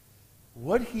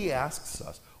 What he asks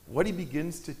us, what he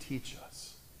begins to teach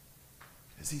us,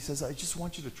 is he says, I just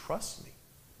want you to trust me.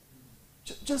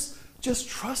 Just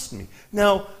trust me.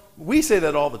 Now, we say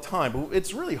that all the time, but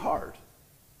it's really hard,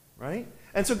 right?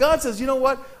 And so God says, you know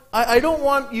what? I don't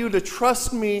want you to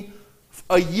trust me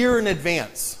a year in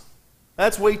advance.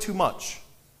 That's way too much.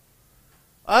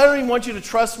 I don't even want you to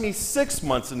trust me 6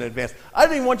 months in advance. I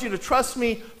don't even want you to trust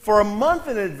me for a month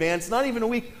in advance, not even a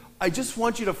week. I just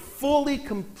want you to fully,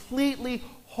 completely,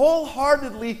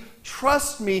 wholeheartedly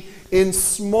trust me in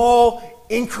small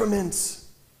increments.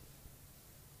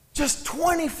 Just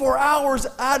 24 hours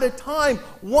at a time,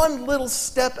 one little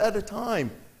step at a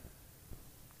time.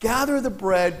 Gather the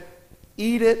bread,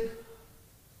 eat it,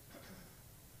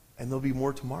 and there'll be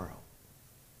more tomorrow.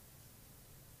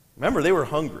 Remember, they were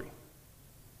hungry.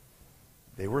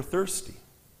 They were thirsty.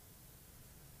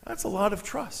 That's a lot of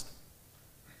trust.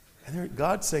 And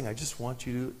God's saying, I just want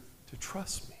you to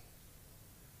trust me.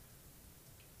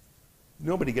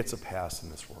 Nobody gets a pass in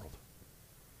this world.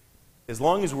 As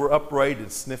long as we're upright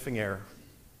and sniffing air,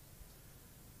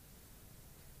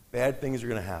 bad things are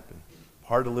going to happen.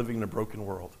 Part of living in a broken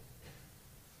world.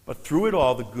 But through it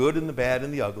all, the good and the bad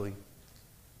and the ugly,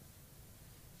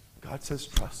 God says,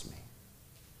 trust me.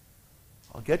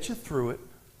 I'll get you through it,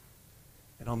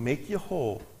 and I'll make you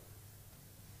whole,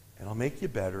 and I'll make you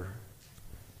better,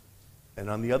 and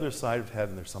on the other side of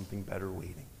heaven, there's something better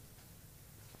waiting.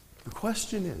 The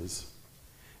question is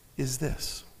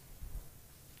this: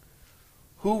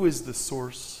 who is the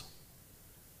source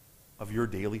of your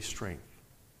daily strength?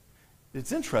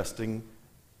 It's interesting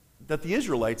that the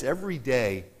Israelites, every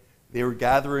day, they were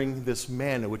gathering this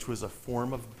manna, which was a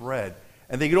form of bread.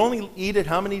 And they could only eat it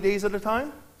how many days at a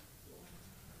time?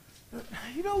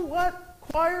 You know what,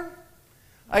 choir?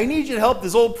 I need you to help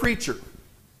this old preacher.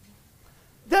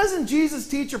 Doesn't Jesus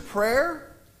teach a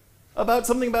prayer about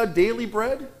something about daily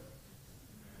bread?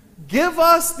 Give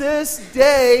us this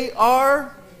day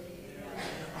our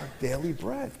daily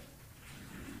bread.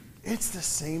 It's the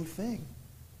same thing.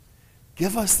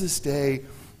 Give us this day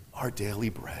our daily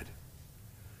bread.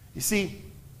 You see,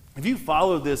 if you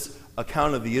follow this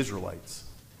account of the Israelites,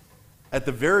 at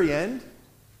the very end,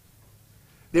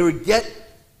 they would get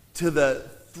to the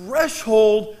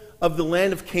threshold of the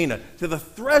land of Canaan, to the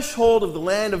threshold of the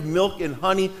land of milk and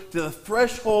honey, to the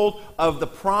threshold of the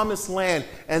promised land,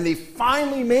 and they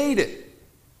finally made it.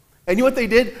 And you know what they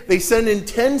did? They sent in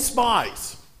 10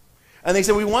 spies. And they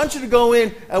said, we want you to go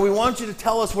in and we want you to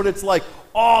tell us what it's like.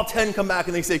 All 10 come back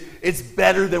and they say, it's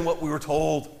better than what we were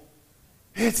told.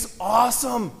 It's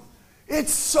awesome.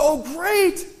 It's so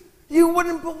great. You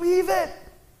wouldn't believe it.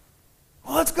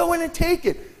 Well, let's go in and take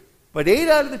it. But 8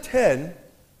 out of the 10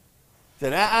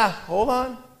 said, hold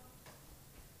on.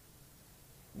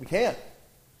 We can't.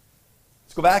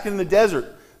 Let's go back in the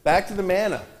desert, back to the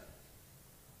manna.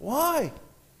 Why?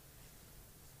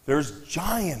 There's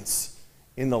giants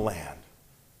in the land.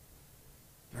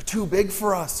 They're too big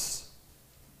for us.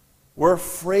 We're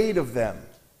afraid of them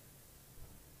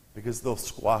because they'll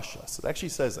squash us. It actually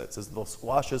says that. It says they'll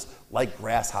squash us like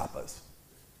grasshoppers.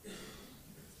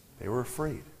 They were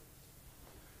afraid.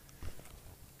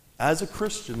 As a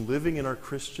Christian living in our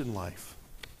Christian life,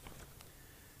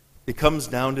 it comes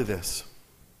down to this.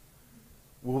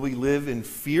 Will we live in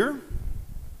fear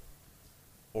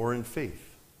or in faith?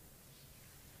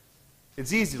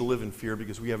 It's easy to live in fear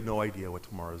because we have no idea what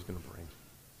tomorrow is going to bring.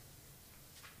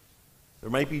 There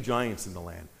might be giants in the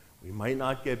land. We might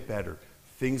not get better.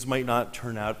 Things might not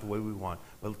turn out the way we want.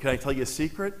 But can I tell you a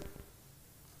secret?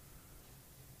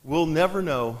 We'll never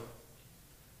know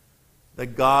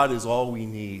that God is all we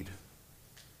need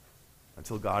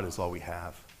until God is all we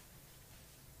have.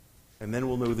 And then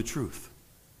we'll know the truth.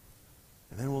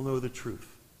 And then we'll know the truth.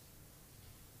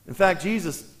 In fact,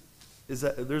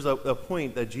 there's a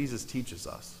point that Jesus teaches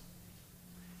us.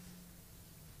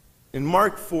 In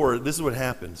Mark 4, this is what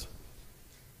happens.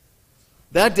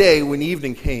 That day, when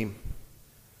evening came,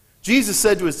 Jesus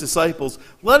said to his disciples,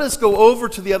 "Let us go over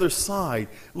to the other side."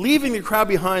 Leaving the crowd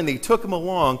behind, they took him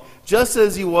along, just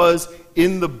as he was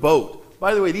in the boat.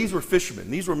 By the way, these were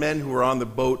fishermen. These were men who were on the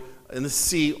boat in the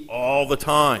sea all the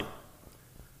time.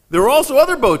 There were also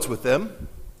other boats with them,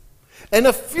 and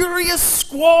a furious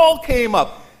squall came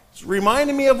up. It's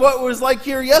reminding me of what it was like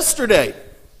here yesterday.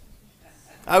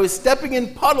 I was stepping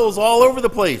in puddles all over the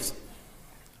place.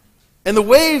 And the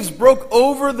waves broke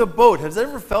over the boat. Has it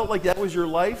ever felt like that was your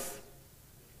life?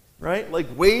 Right? Like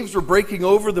waves were breaking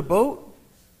over the boat?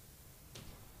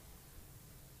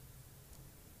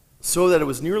 So that it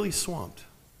was nearly swamped.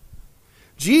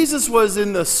 Jesus was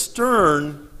in the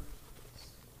stern,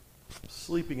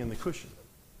 sleeping in the cushion.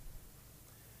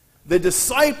 The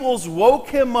disciples woke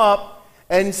him up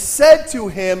and said to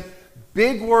him,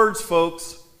 big words,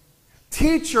 folks,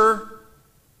 "Teacher,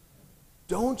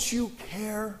 don't you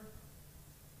care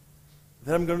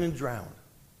that I'm going to drown?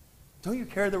 Don't you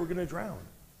care that we're going to drown?"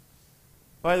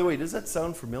 By the way, does that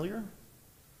sound familiar?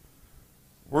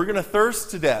 We're going to thirst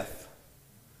to death.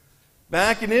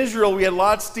 Back in Israel, we had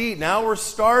lots to eat. Now we're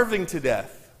starving to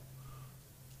death.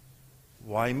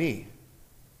 Why me?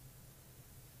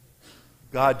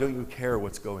 God, don't you care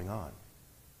what's going on?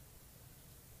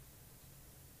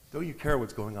 Don't you care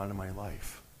what's going on in my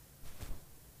life?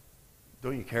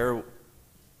 Don't you care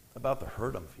about the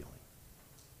hurt I'm feeling?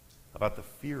 About the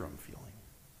fear I'm feeling?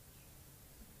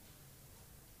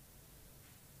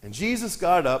 And Jesus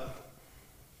got up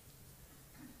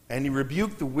and he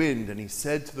rebuked the wind and he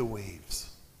said to the waves,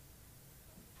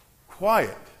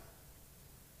 "Quiet,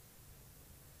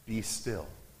 be still."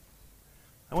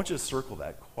 I want you to circle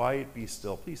that. Quiet, be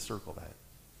still. Please circle that.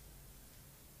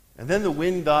 And then the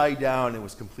wind died down and it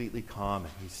was completely calm.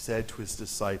 And he said to his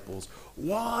disciples,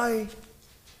 "Why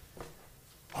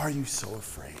are you so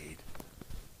afraid?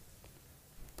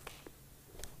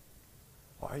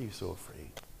 Why are you so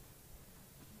afraid?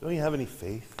 Don't you have any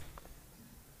faith?"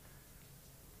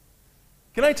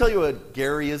 Can I tell you a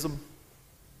Garyism?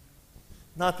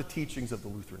 Not the teachings of the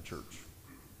Lutheran Church.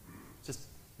 Just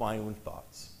my own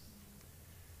thoughts.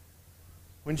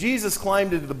 When Jesus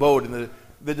climbed into the boat and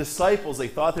the disciples, they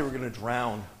thought they were going to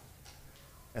drown.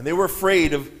 And they were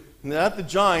afraid of not the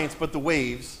giants, but the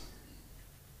waves.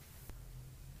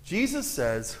 Jesus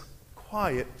says,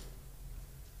 "Quiet,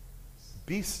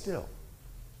 be still."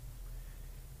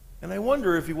 And I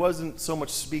wonder if he wasn't so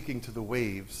much speaking to the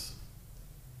waves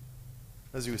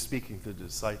as he was speaking to the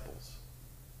disciples.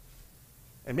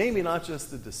 And maybe not just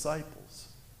the disciples.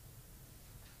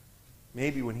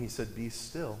 Maybe when he said, "Be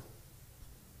still,"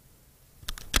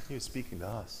 he was speaking to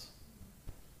us.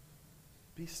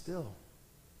 Be still.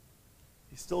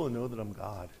 Be still and know that I'm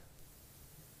God.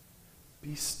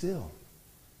 Be still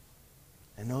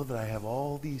and know that I have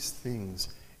all these things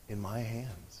in my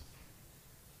hands.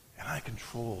 And I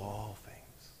control all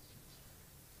things.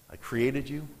 I created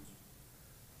you,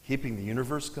 keeping the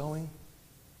universe going.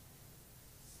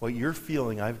 What you're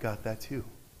feeling, I've got that too.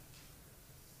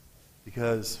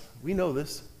 Because we know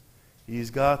this.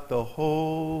 He's got the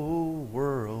whole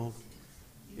world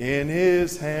in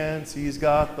his hands. He's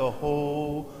got the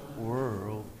whole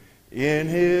world in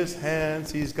his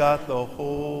hands. He's got the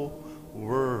whole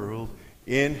world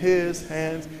in his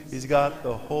hands. He's got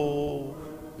the whole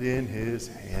in his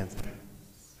hands.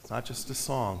 It's not just a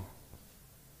song.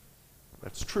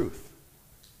 That's truth.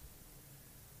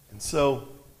 And so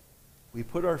we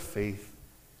put our faith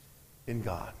in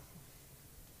God.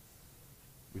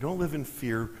 We don't live in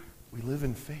fear. We live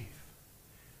in faith.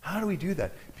 How do we do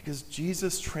that? Because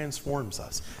Jesus transforms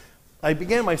us. I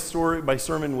began my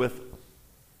sermon with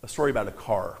a story about a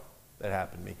car that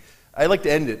happened to me. I'd like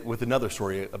to end it with another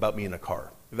story about me in a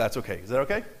car, if that's okay. Is that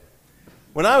okay?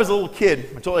 When I was a little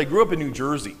kid, I grew up in New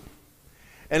Jersey.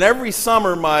 And every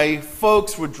summer, my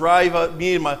folks would drive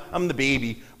I'm the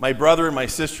baby, my brother and my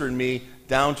sister and me,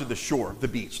 down to the shore, the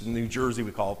beach. In New Jersey,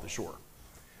 we call it the shore.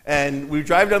 And we would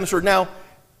drive down the shore. Now,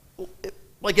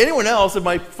 like anyone else, if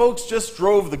my folks just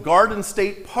drove the Garden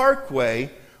State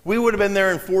Parkway, we would have been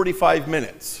there in 45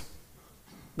 minutes.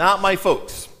 Not my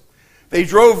folks. They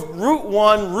drove Route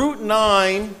 1, Route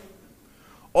 9,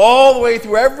 all the way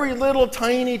through every little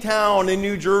tiny town in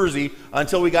New Jersey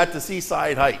until we got to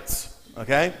Seaside Heights.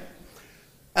 Okay?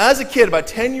 As a kid, about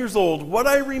 10 years old, what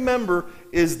I remember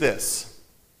is this.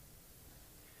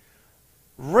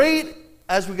 Right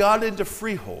as we got into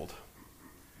Freehold,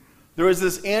 there was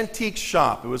this antique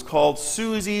shop. It was called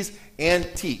Susie's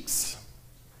Antiques.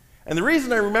 And the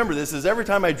reason I remember this is every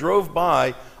time I drove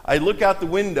by, I'd look out the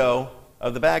window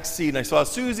of the back seat and I saw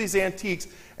Susie's Antiques,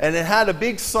 and it had a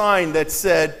big sign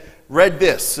that read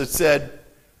this. It said,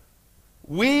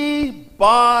 "We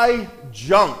buy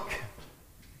junk."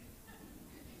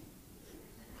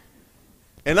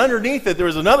 And underneath it, there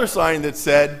was another sign that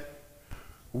said,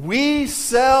 "We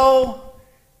sell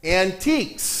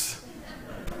antiques."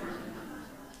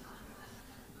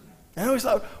 And I always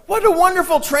thought, what a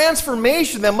wonderful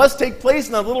transformation that must take place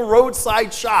in a little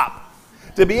roadside shop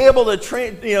to be able to,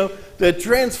 to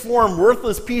transform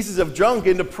worthless pieces of junk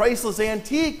into priceless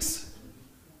antiques.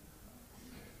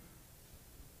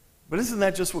 But isn't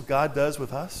that just what God does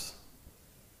with us?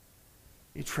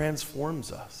 He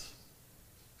transforms us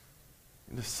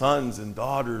into sons and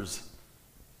daughters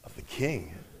of the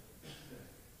King.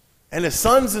 And as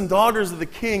sons and daughters of the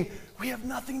King, we have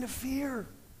nothing to fear.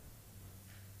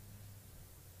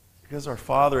 Because our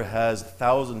Father has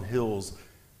 1,000 hills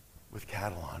with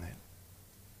cattle on it.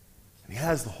 And He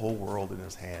has the whole world in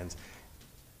His hands.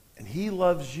 And He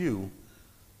loves you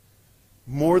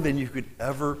more than you could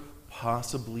ever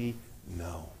possibly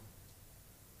know.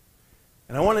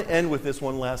 And I want to end with this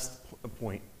one last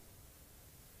point.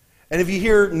 And if you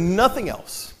hear nothing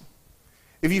else,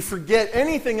 if you forget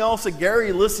anything else that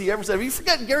Gary Lissy ever said, if you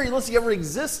forget Gary Lissy ever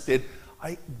existed,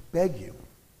 I beg you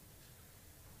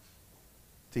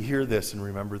to hear this and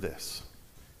remember this.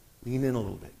 Lean in a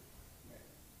little bit.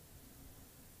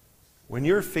 When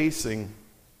you're facing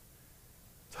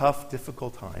tough,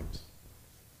 difficult times,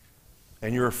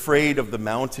 and you're afraid of the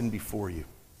mountain before you,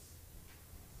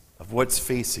 of what's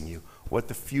facing you, what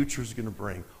the future's going to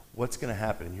bring, what's going to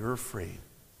happen, and you're afraid,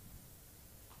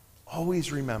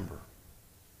 always remember,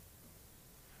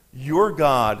 your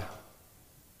God,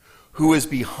 who is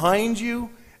behind you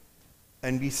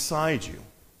and beside you,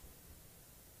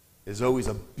 is always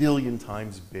 1,000,000,000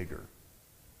 times bigger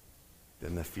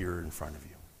than the fear in front of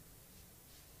you.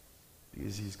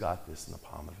 Because He's got this in the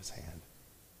palm of His hand.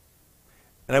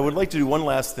 And I would like to do one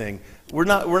last thing. We're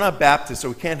not Baptists, so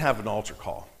we can't have an altar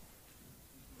call.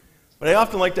 But I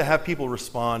often like to have people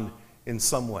respond in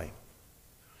some way.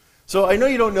 So I know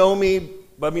you don't know me,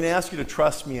 but I'm going to ask you to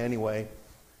trust me anyway.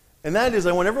 And that is,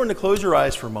 I want everyone to close your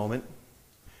eyes for a moment.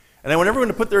 And I want everyone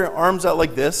to put their arms out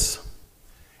like this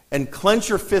and clench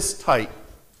your fists tight.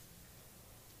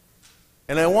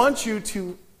 And I want you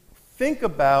to think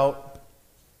about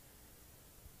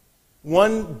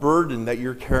one burden that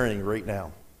you're carrying right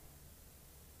now.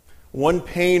 One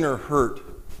pain or hurt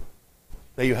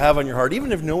that you have on your heart,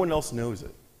 even if no one else knows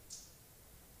it.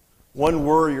 One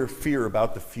worry or fear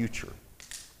about the future.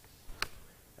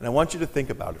 And I want you to think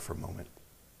about it for a moment.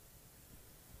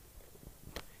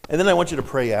 And then I want you to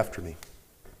pray after me.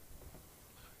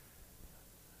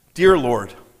 Dear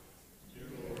Lord,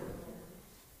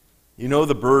 you know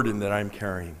the burden that I'm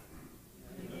carrying.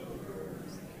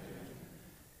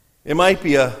 It might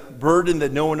be a burden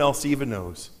that no one else even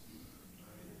knows.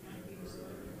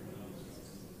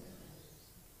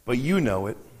 But you know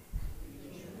it.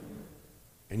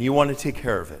 And you want to take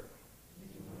care of it.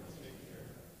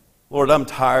 Lord, I'm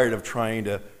tired of trying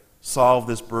to solve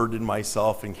this burden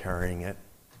myself and carrying it.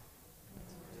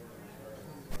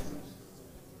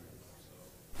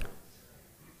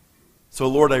 So,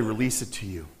 Lord, I release it to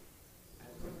you.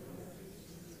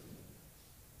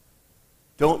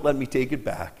 Don't let me take it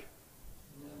back.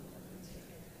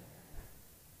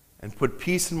 And put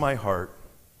peace in my heart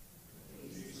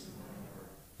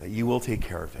that you will take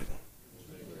care of it.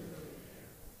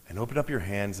 And open up your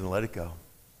hands and let it go.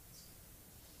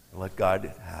 And let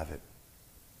God have it.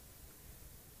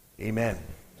 Amen.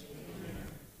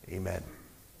 Amen.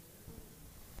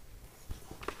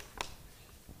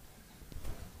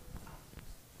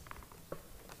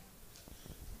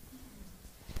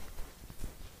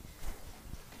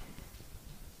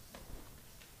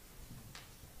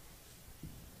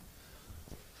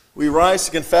 We rise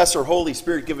to confess our Holy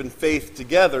Spirit-given faith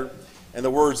together in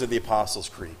the words of the Apostles'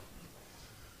 Creed.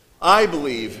 I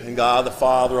believe in God the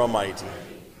Father Almighty,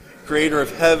 creator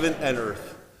of heaven and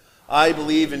earth. I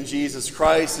believe in Jesus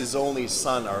Christ, his only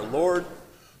Son, our Lord,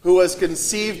 who was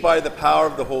conceived by the power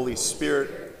of the Holy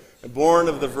Spirit and born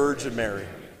of the Virgin Mary.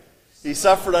 He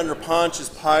suffered under Pontius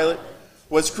Pilate,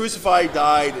 was crucified,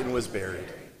 died, and was buried.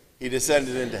 He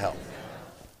descended into hell.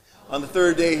 On the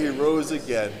third day he rose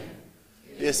again.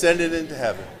 He ascended into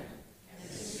heaven.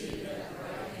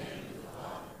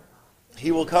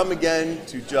 He will come again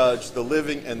to judge the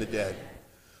living and the dead.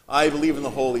 I believe in the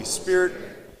Holy Spirit,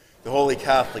 the Holy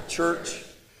Catholic Church,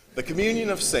 the communion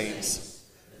of saints,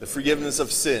 the forgiveness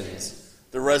of sins,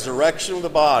 the resurrection of the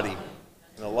body,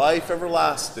 and the life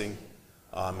everlasting.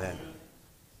 Amen.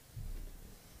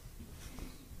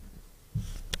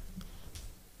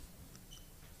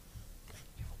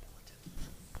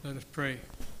 Let us pray.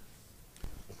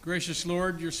 Gracious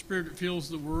Lord, your Spirit fills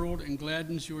the world and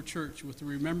gladdens your church with the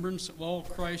remembrance of all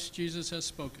Christ Jesus has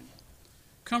spoken.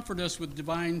 Comfort us with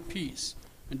divine peace,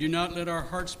 and do not let our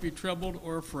hearts be troubled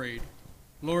or afraid.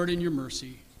 Lord, in your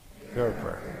mercy. Hear our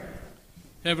prayer.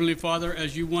 Heavenly Father,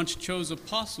 as you once chose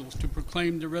apostles to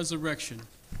proclaim the resurrection,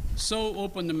 so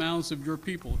open the mouths of your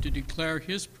people to declare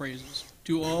his praises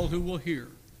to all who will hear.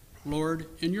 Lord,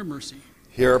 in your mercy.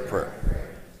 Hear our prayer.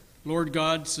 Lord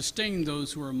God, sustain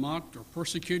those who are mocked or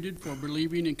persecuted for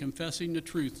believing and confessing the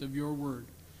truth of your word,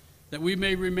 that we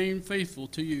may remain faithful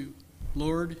to you.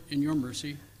 Lord, in your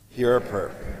mercy. Hear our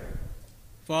prayer.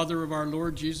 Father of our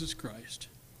Lord Jesus Christ,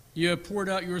 you have poured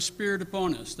out your Spirit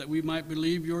upon us that we might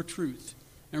believe your truth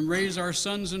and raise our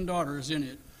sons and daughters in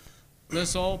it.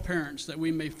 Bless all parents that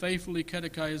we may faithfully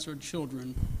catechize our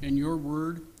children in your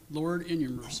word. Lord, in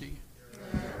your mercy.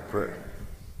 Prayer.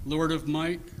 Lord of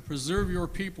might, preserve your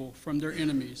people from their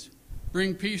enemies.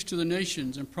 Bring peace to the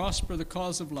nations and prosper the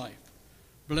cause of life.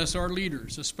 Bless our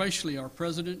leaders, especially our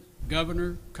president,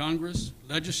 governor, Congress,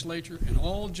 legislature, and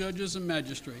all judges and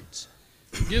magistrates.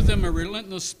 Give them a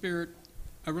relentless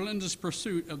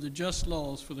pursuit of the just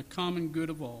laws for the common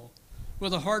good of all,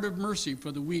 with a heart of mercy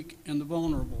for the weak and the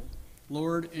vulnerable.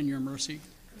 Lord, in your mercy.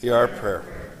 Hear our prayer.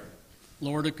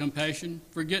 Lord of compassion,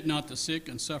 forget not the sick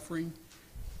and suffering.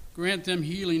 Grant them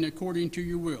healing according to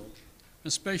your will.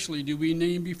 Especially do we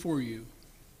name before you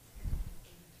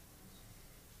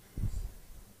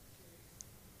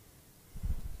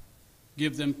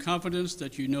give them confidence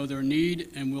that you know their need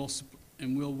and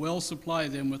will well supply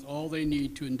them with all they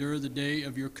need to endure the day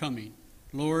of your coming.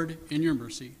 Lord, in your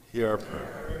mercy. Hear our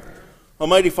prayer.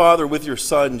 Almighty Father, with your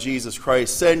Son, Jesus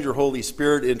Christ, send your Holy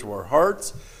Spirit into our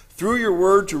hearts through your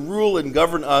word to rule and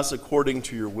govern us according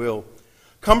to your will.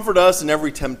 Comfort us in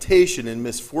every temptation and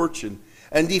misfortune,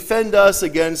 and defend us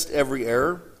against every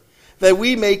error, that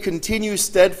we may continue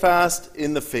steadfast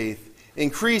in the faith,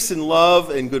 increase in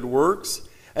love and good works,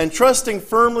 and trusting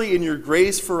firmly in your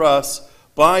grace for us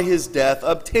by his death,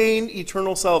 obtain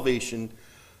eternal salvation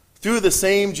through the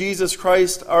same Jesus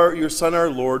Christ, your Son,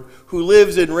 our Lord, who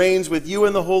lives and reigns with you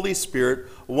in the Holy Spirit,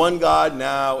 one God,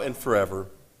 now and forever.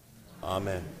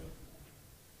 Amen.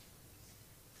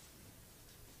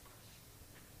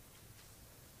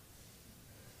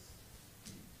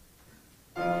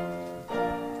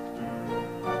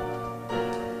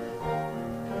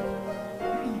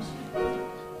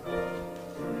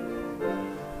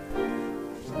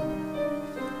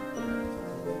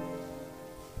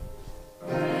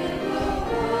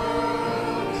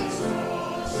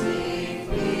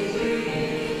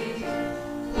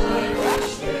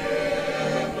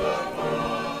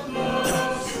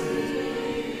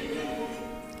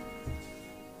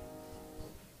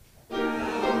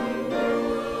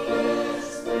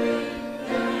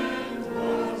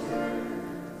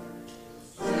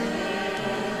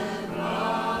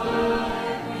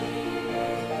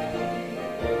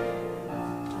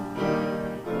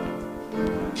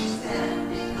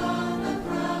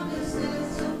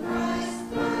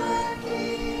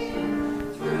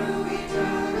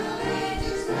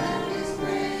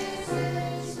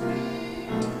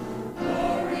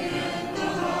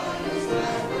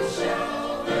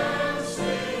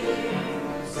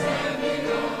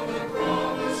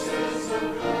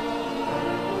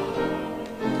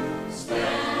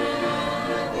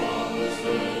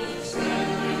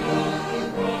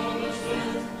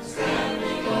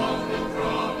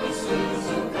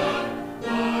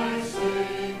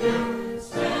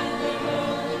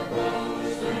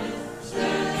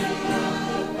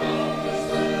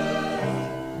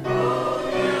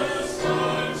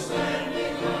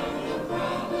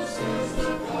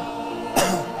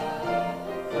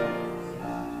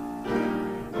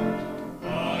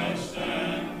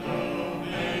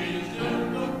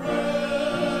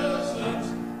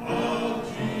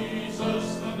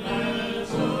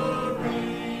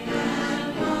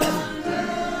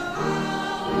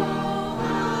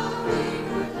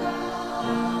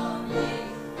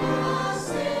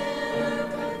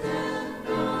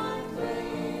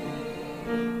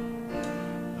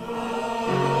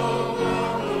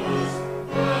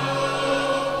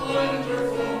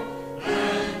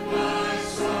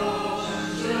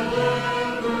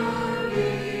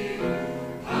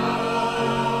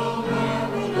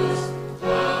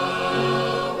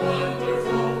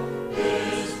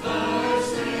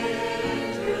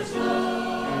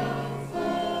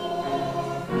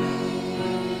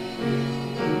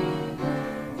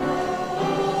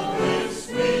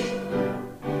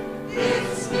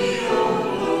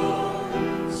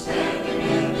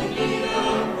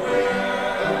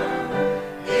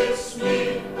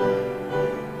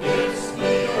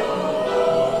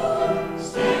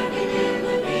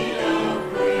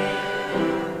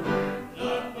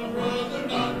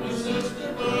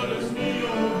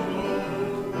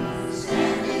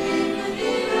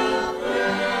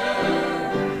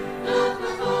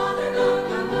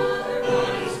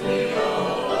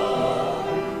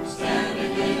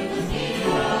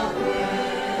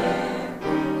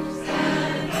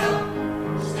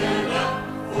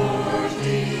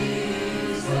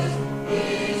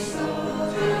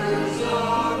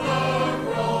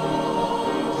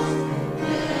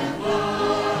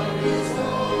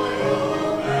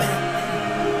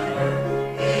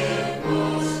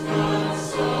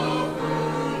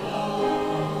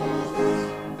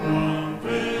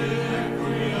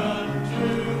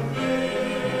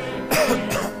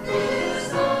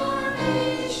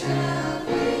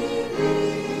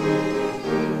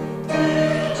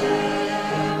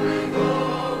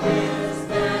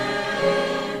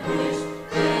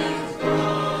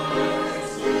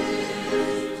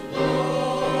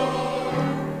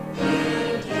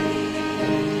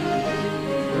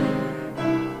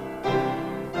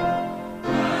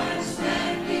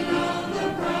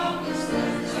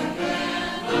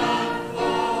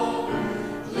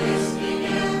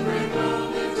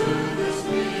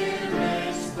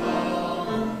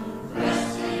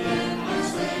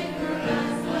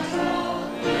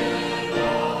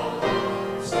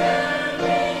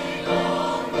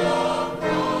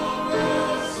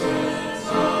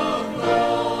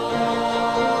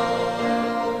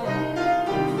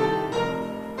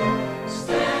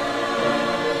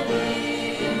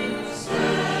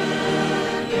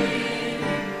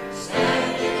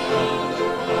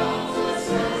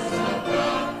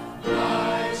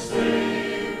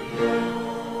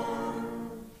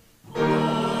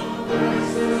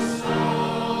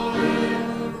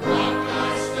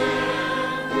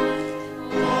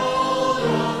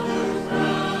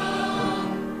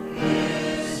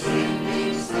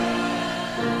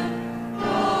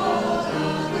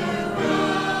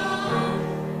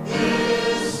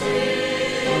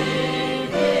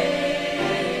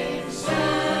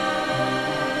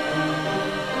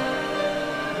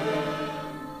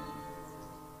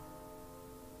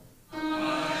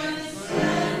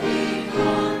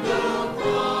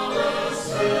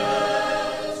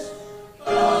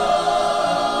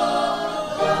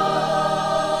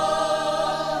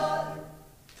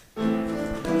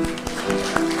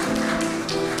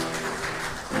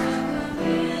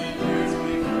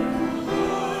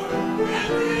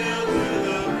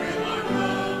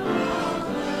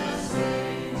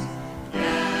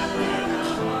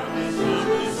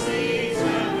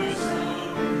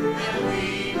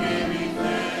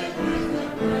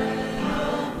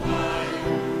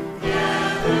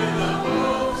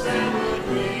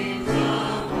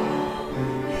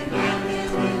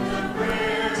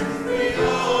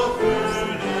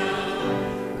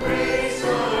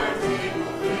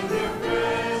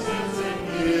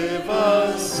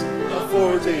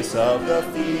 foretaste of the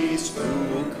feast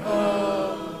to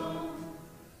come.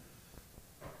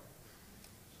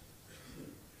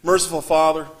 Merciful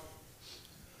Father,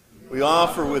 we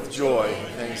offer with joy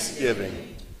and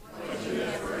thanksgiving what you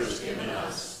have first given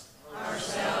us,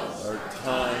 ourselves, our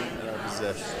time and our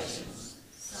possessions,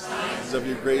 signs of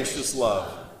your gracious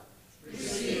love.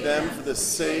 Receive them for the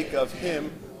sake of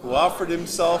him who offered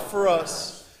himself for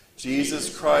us,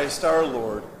 Jesus Christ our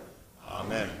Lord.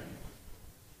 Amen.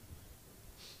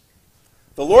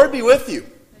 The Lord be with you.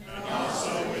 And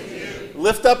also with you.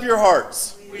 Lift up your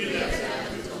hearts. We lift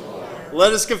them to the Lord.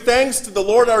 Let us give thanks to the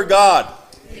Lord our God.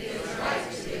 It is right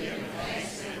to give him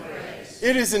thanks and praise.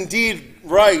 It is indeed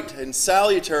right and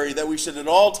salutary that we should at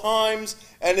all times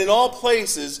and in all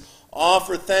places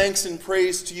offer thanks and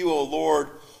praise to you, O Lord,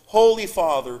 Holy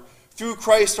Father, through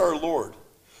Christ our Lord,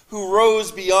 who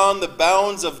rose beyond the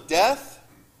bounds of death,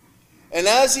 and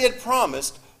as he had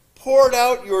promised, poured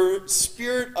out your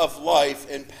spirit of life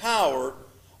and power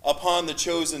upon the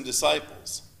chosen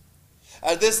disciples.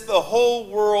 At this the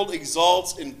whole world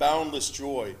exalts in boundless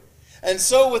joy. And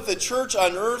so with the church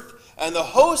on earth and the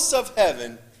hosts of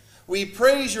heaven, we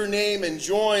praise your name and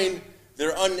join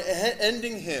their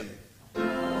unending hymn.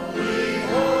 Holy,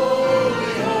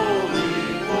 holy,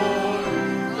 holy Lord,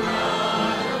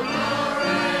 God of power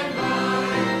and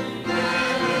might,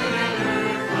 heaven and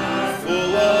earth are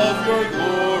full of your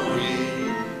glory.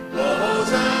 Oh,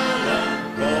 Hosanna,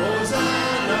 oh,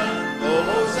 Hosanna, oh,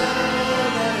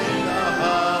 Hosanna in the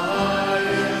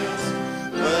highest.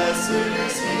 Blessed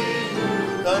is he who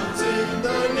comes in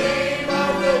the name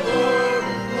of the Lord.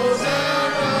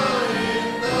 Hosanna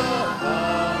in the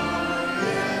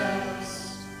highest.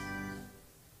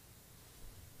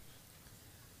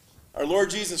 Our Lord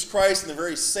Jesus Christ, in the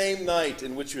very same night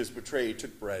in which he was betrayed,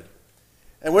 took bread.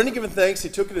 And when he had given thanks, he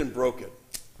took it and broke it,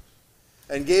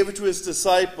 and gave it to his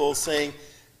disciples, saying,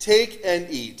 "Take and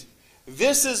eat.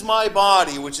 This is my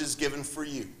body, which is given for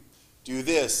you. Do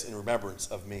this in remembrance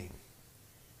of me."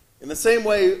 In the same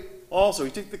way, also,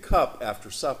 he took the cup after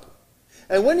supper.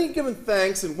 And when he had given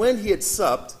thanks, and when he had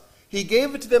supped, he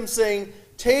gave it to them, saying,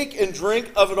 "Take and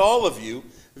drink of it, all of you.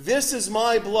 This is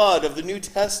my blood of the New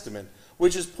Testament,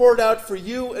 which is poured out for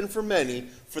you and for many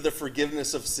for the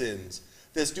forgiveness of sins.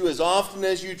 This do as often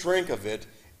as you drink of it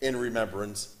in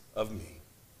remembrance of me."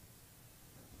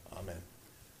 Amen.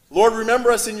 Lord,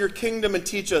 remember us in your kingdom and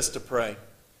teach us to pray.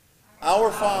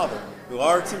 Our Father, who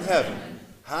art in heaven,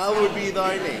 hallowed be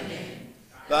thy name.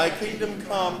 Thy kingdom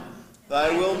come, thy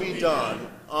will be done,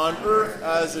 on earth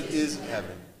as it is in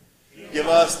heaven. Give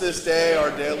us this day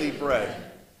our daily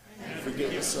bread, and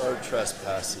forgive us our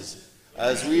trespasses,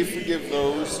 as we forgive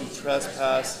those who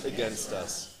trespass against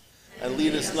us. And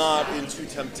lead us not into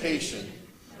temptation,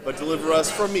 but deliver us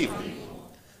from evil.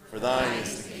 For thine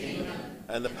is the kingdom,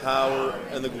 and the power,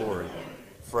 and the glory,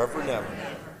 forever and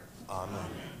ever.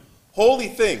 Amen. Holy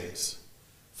things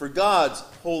for God's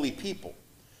holy people.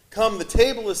 Come, the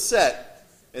table is set,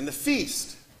 and the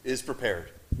feast is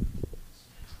prepared.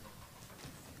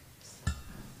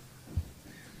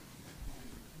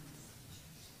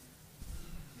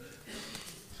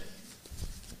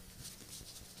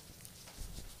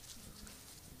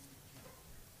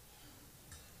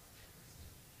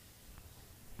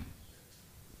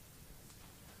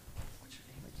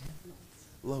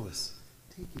 Lois,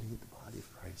 take and eat the body of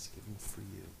Christ given for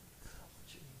you.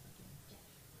 What's your name again?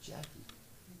 Jackie.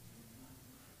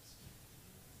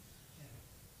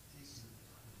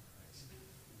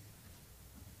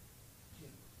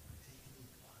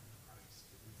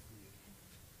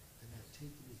 Take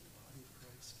and eat the body of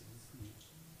Christ given for you.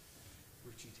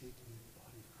 Richie, take and eat the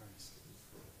body of Christ given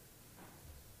for you.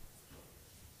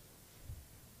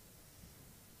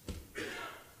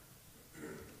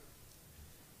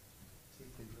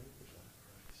 Take and drink the blood of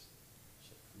Christ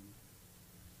shed for you.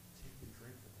 Take and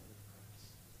drink the blood of Christ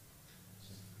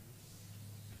shed for you.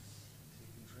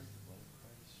 Take and drink the blood of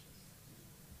Christ shed for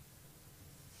you.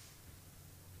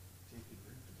 Take and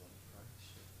drink the blood of Christ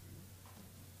shed for you.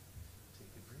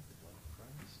 Take and drink the blood of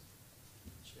Christ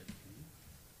shed for you.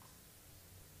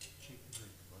 Take and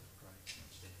drink the blood of Christ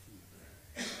shed for you.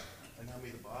 And now may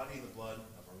the body and the blood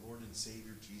of our Lord and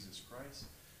Savior Jesus Christ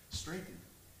strengthen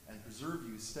and preserve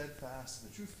you steadfast in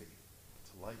the true faith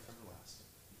to life everlasting.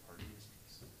 Pardon his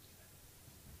peace.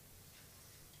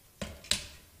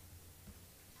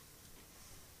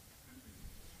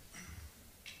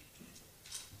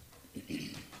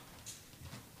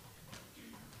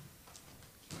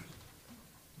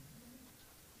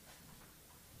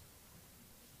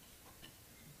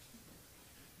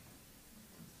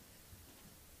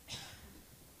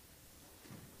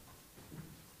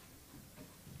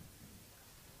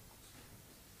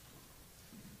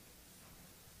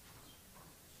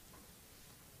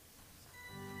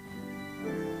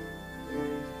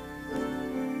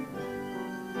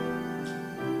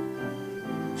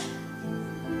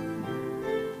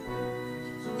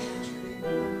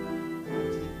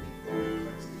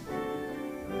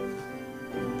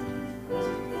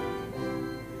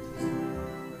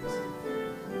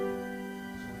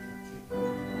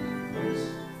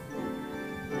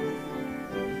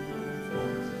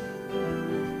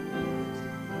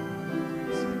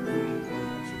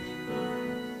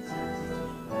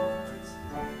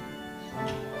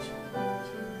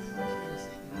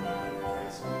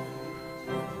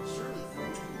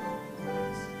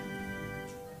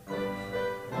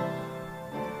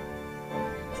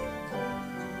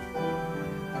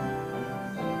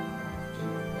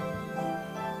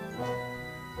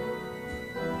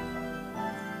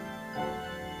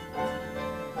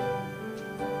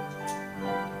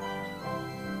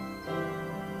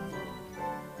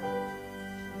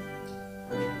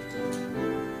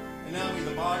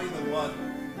 body and the blood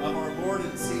of our Lord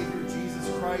and Savior Jesus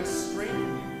Christ strengthen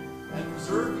you and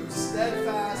preserve you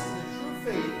steadfast in the true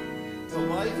faith to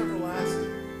life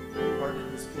everlasting.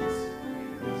 Pardon his peace.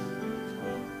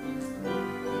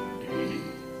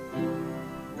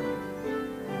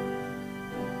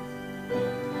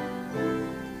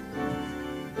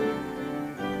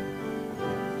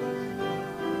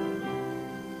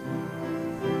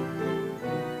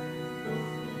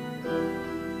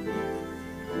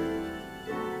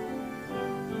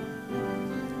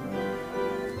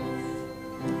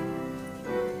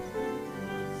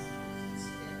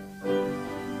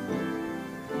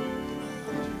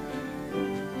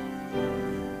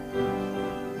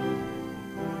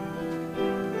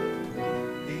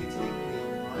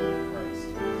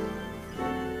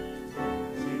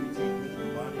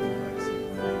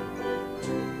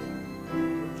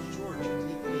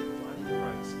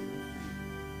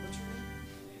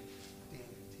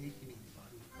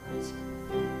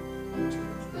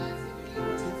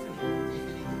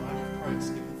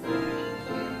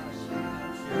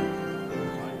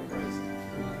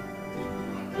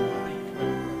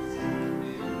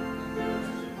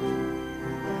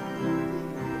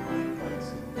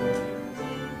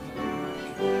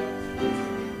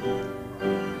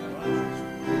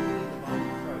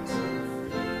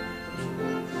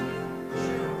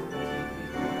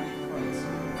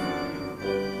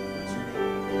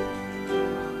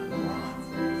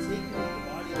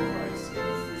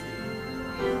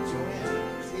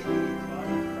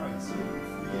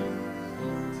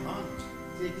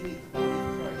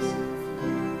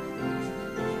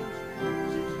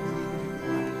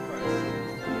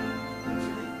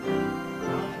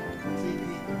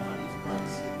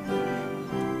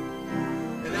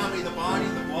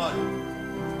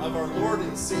 Of our Lord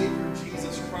and Savior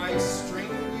Jesus Christ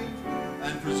strengthen you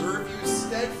and preserve you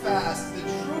steadfast in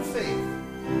the true faith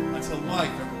until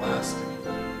life everlasting.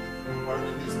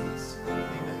 Pardon his peace.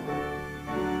 Amen.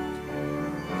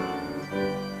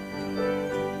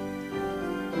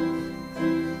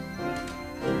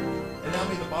 And now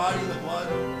may the body and the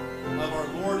blood of our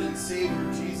Lord and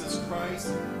Savior Jesus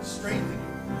Christ strengthen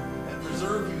you and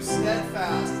preserve you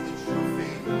steadfast in the true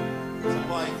faith until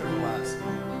life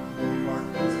everlasting.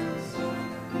 Pardon his peace.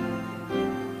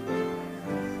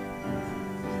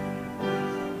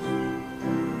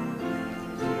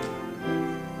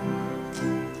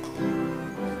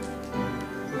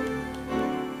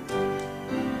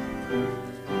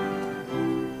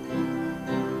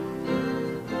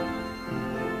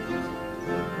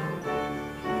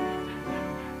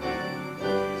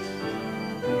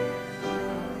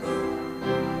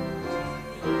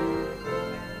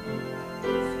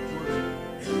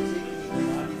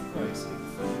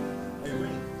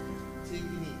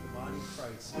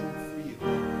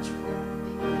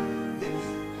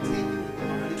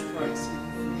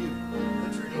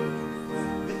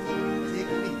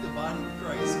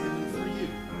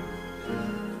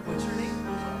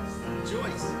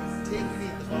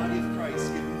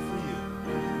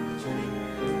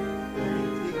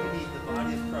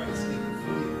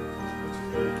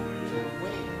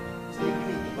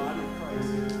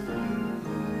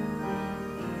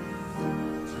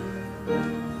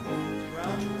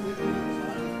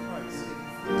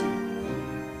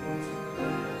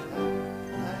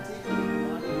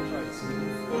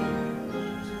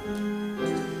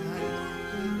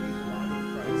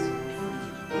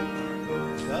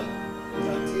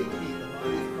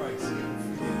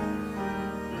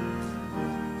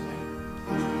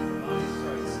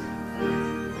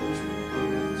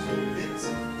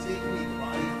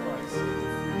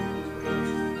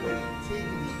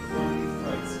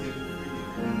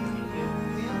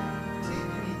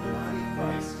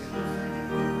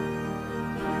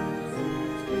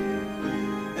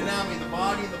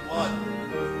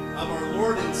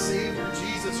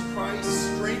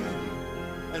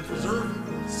 And preserve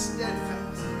you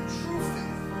steadfast in true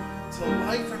faith till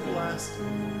life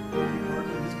everlasting.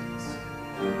 Pardon his peace.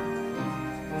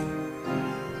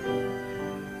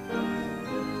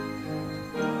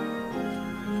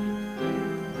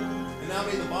 And now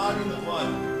may the body and the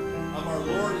blood of our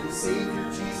Lord and Savior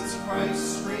Jesus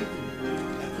Christ strengthen you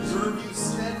and preserve you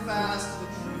steadfast in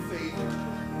the true faith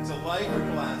till life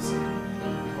everlasting.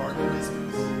 Pardon his peace.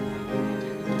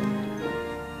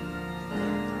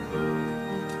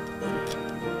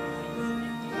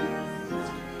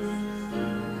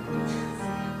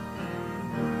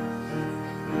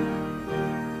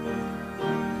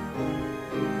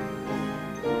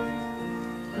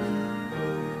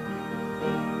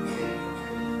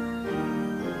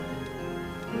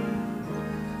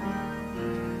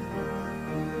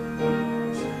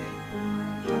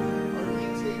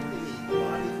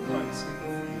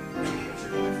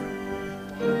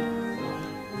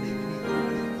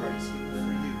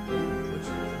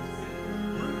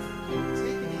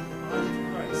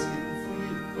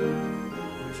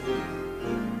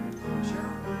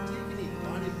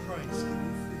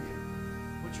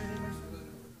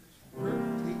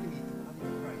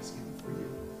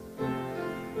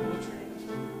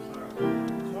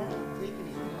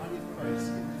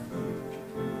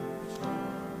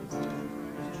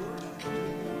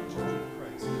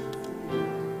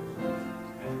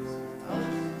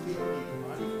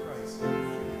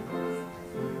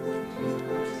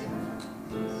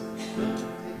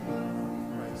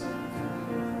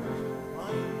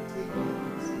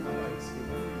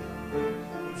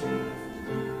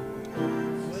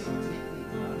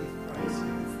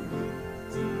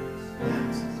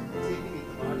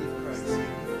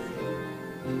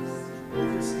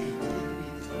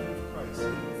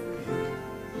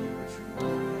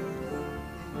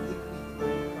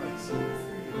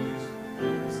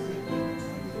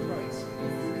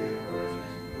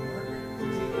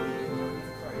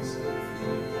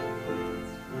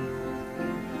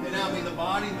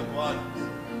 body and the blood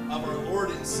of our Lord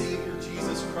and Savior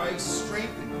Jesus Christ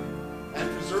strengthen you and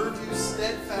preserve you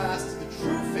steadfast in the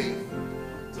true faith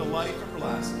to life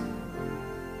everlasting.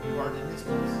 Depart in his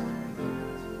peace.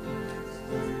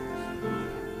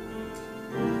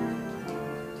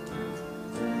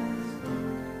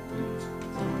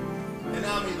 And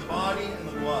now may the body and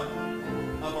the blood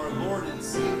of our Lord and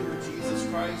Savior Jesus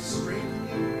Christ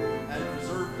strengthen you and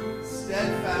preserve you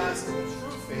steadfast in the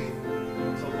true faith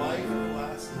to life everlasting.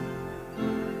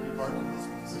 Depart in his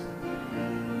peace.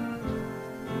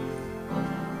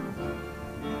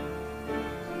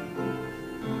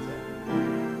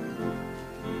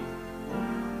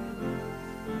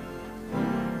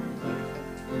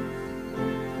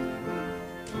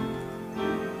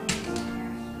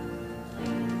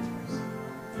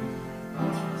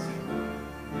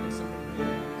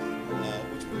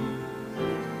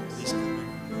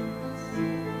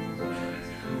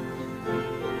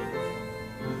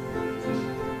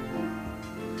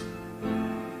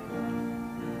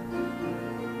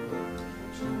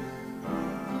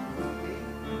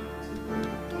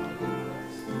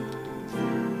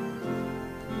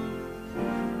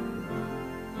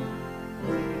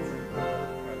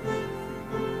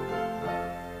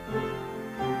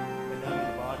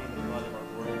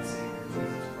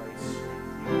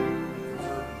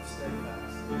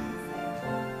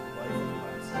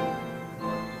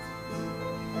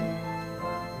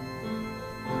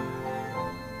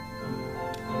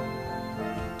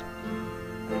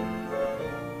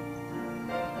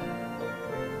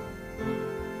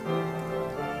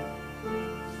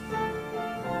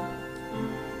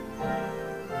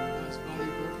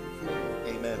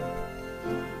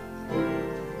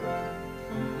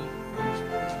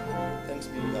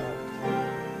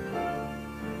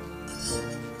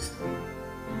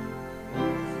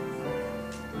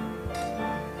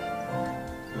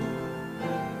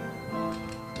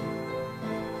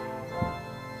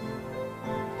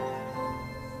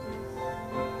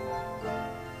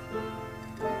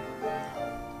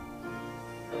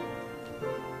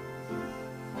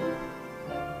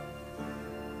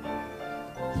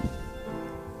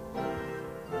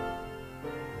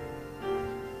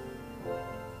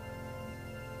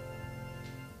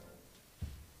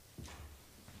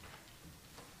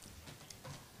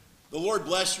 The Lord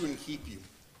bless you and keep you.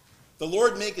 The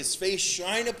Lord make his face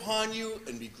shine upon you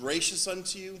and be gracious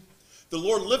unto you. The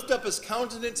Lord lift up his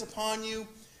countenance upon you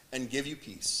and give you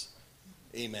peace.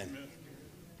 Amen. Amen.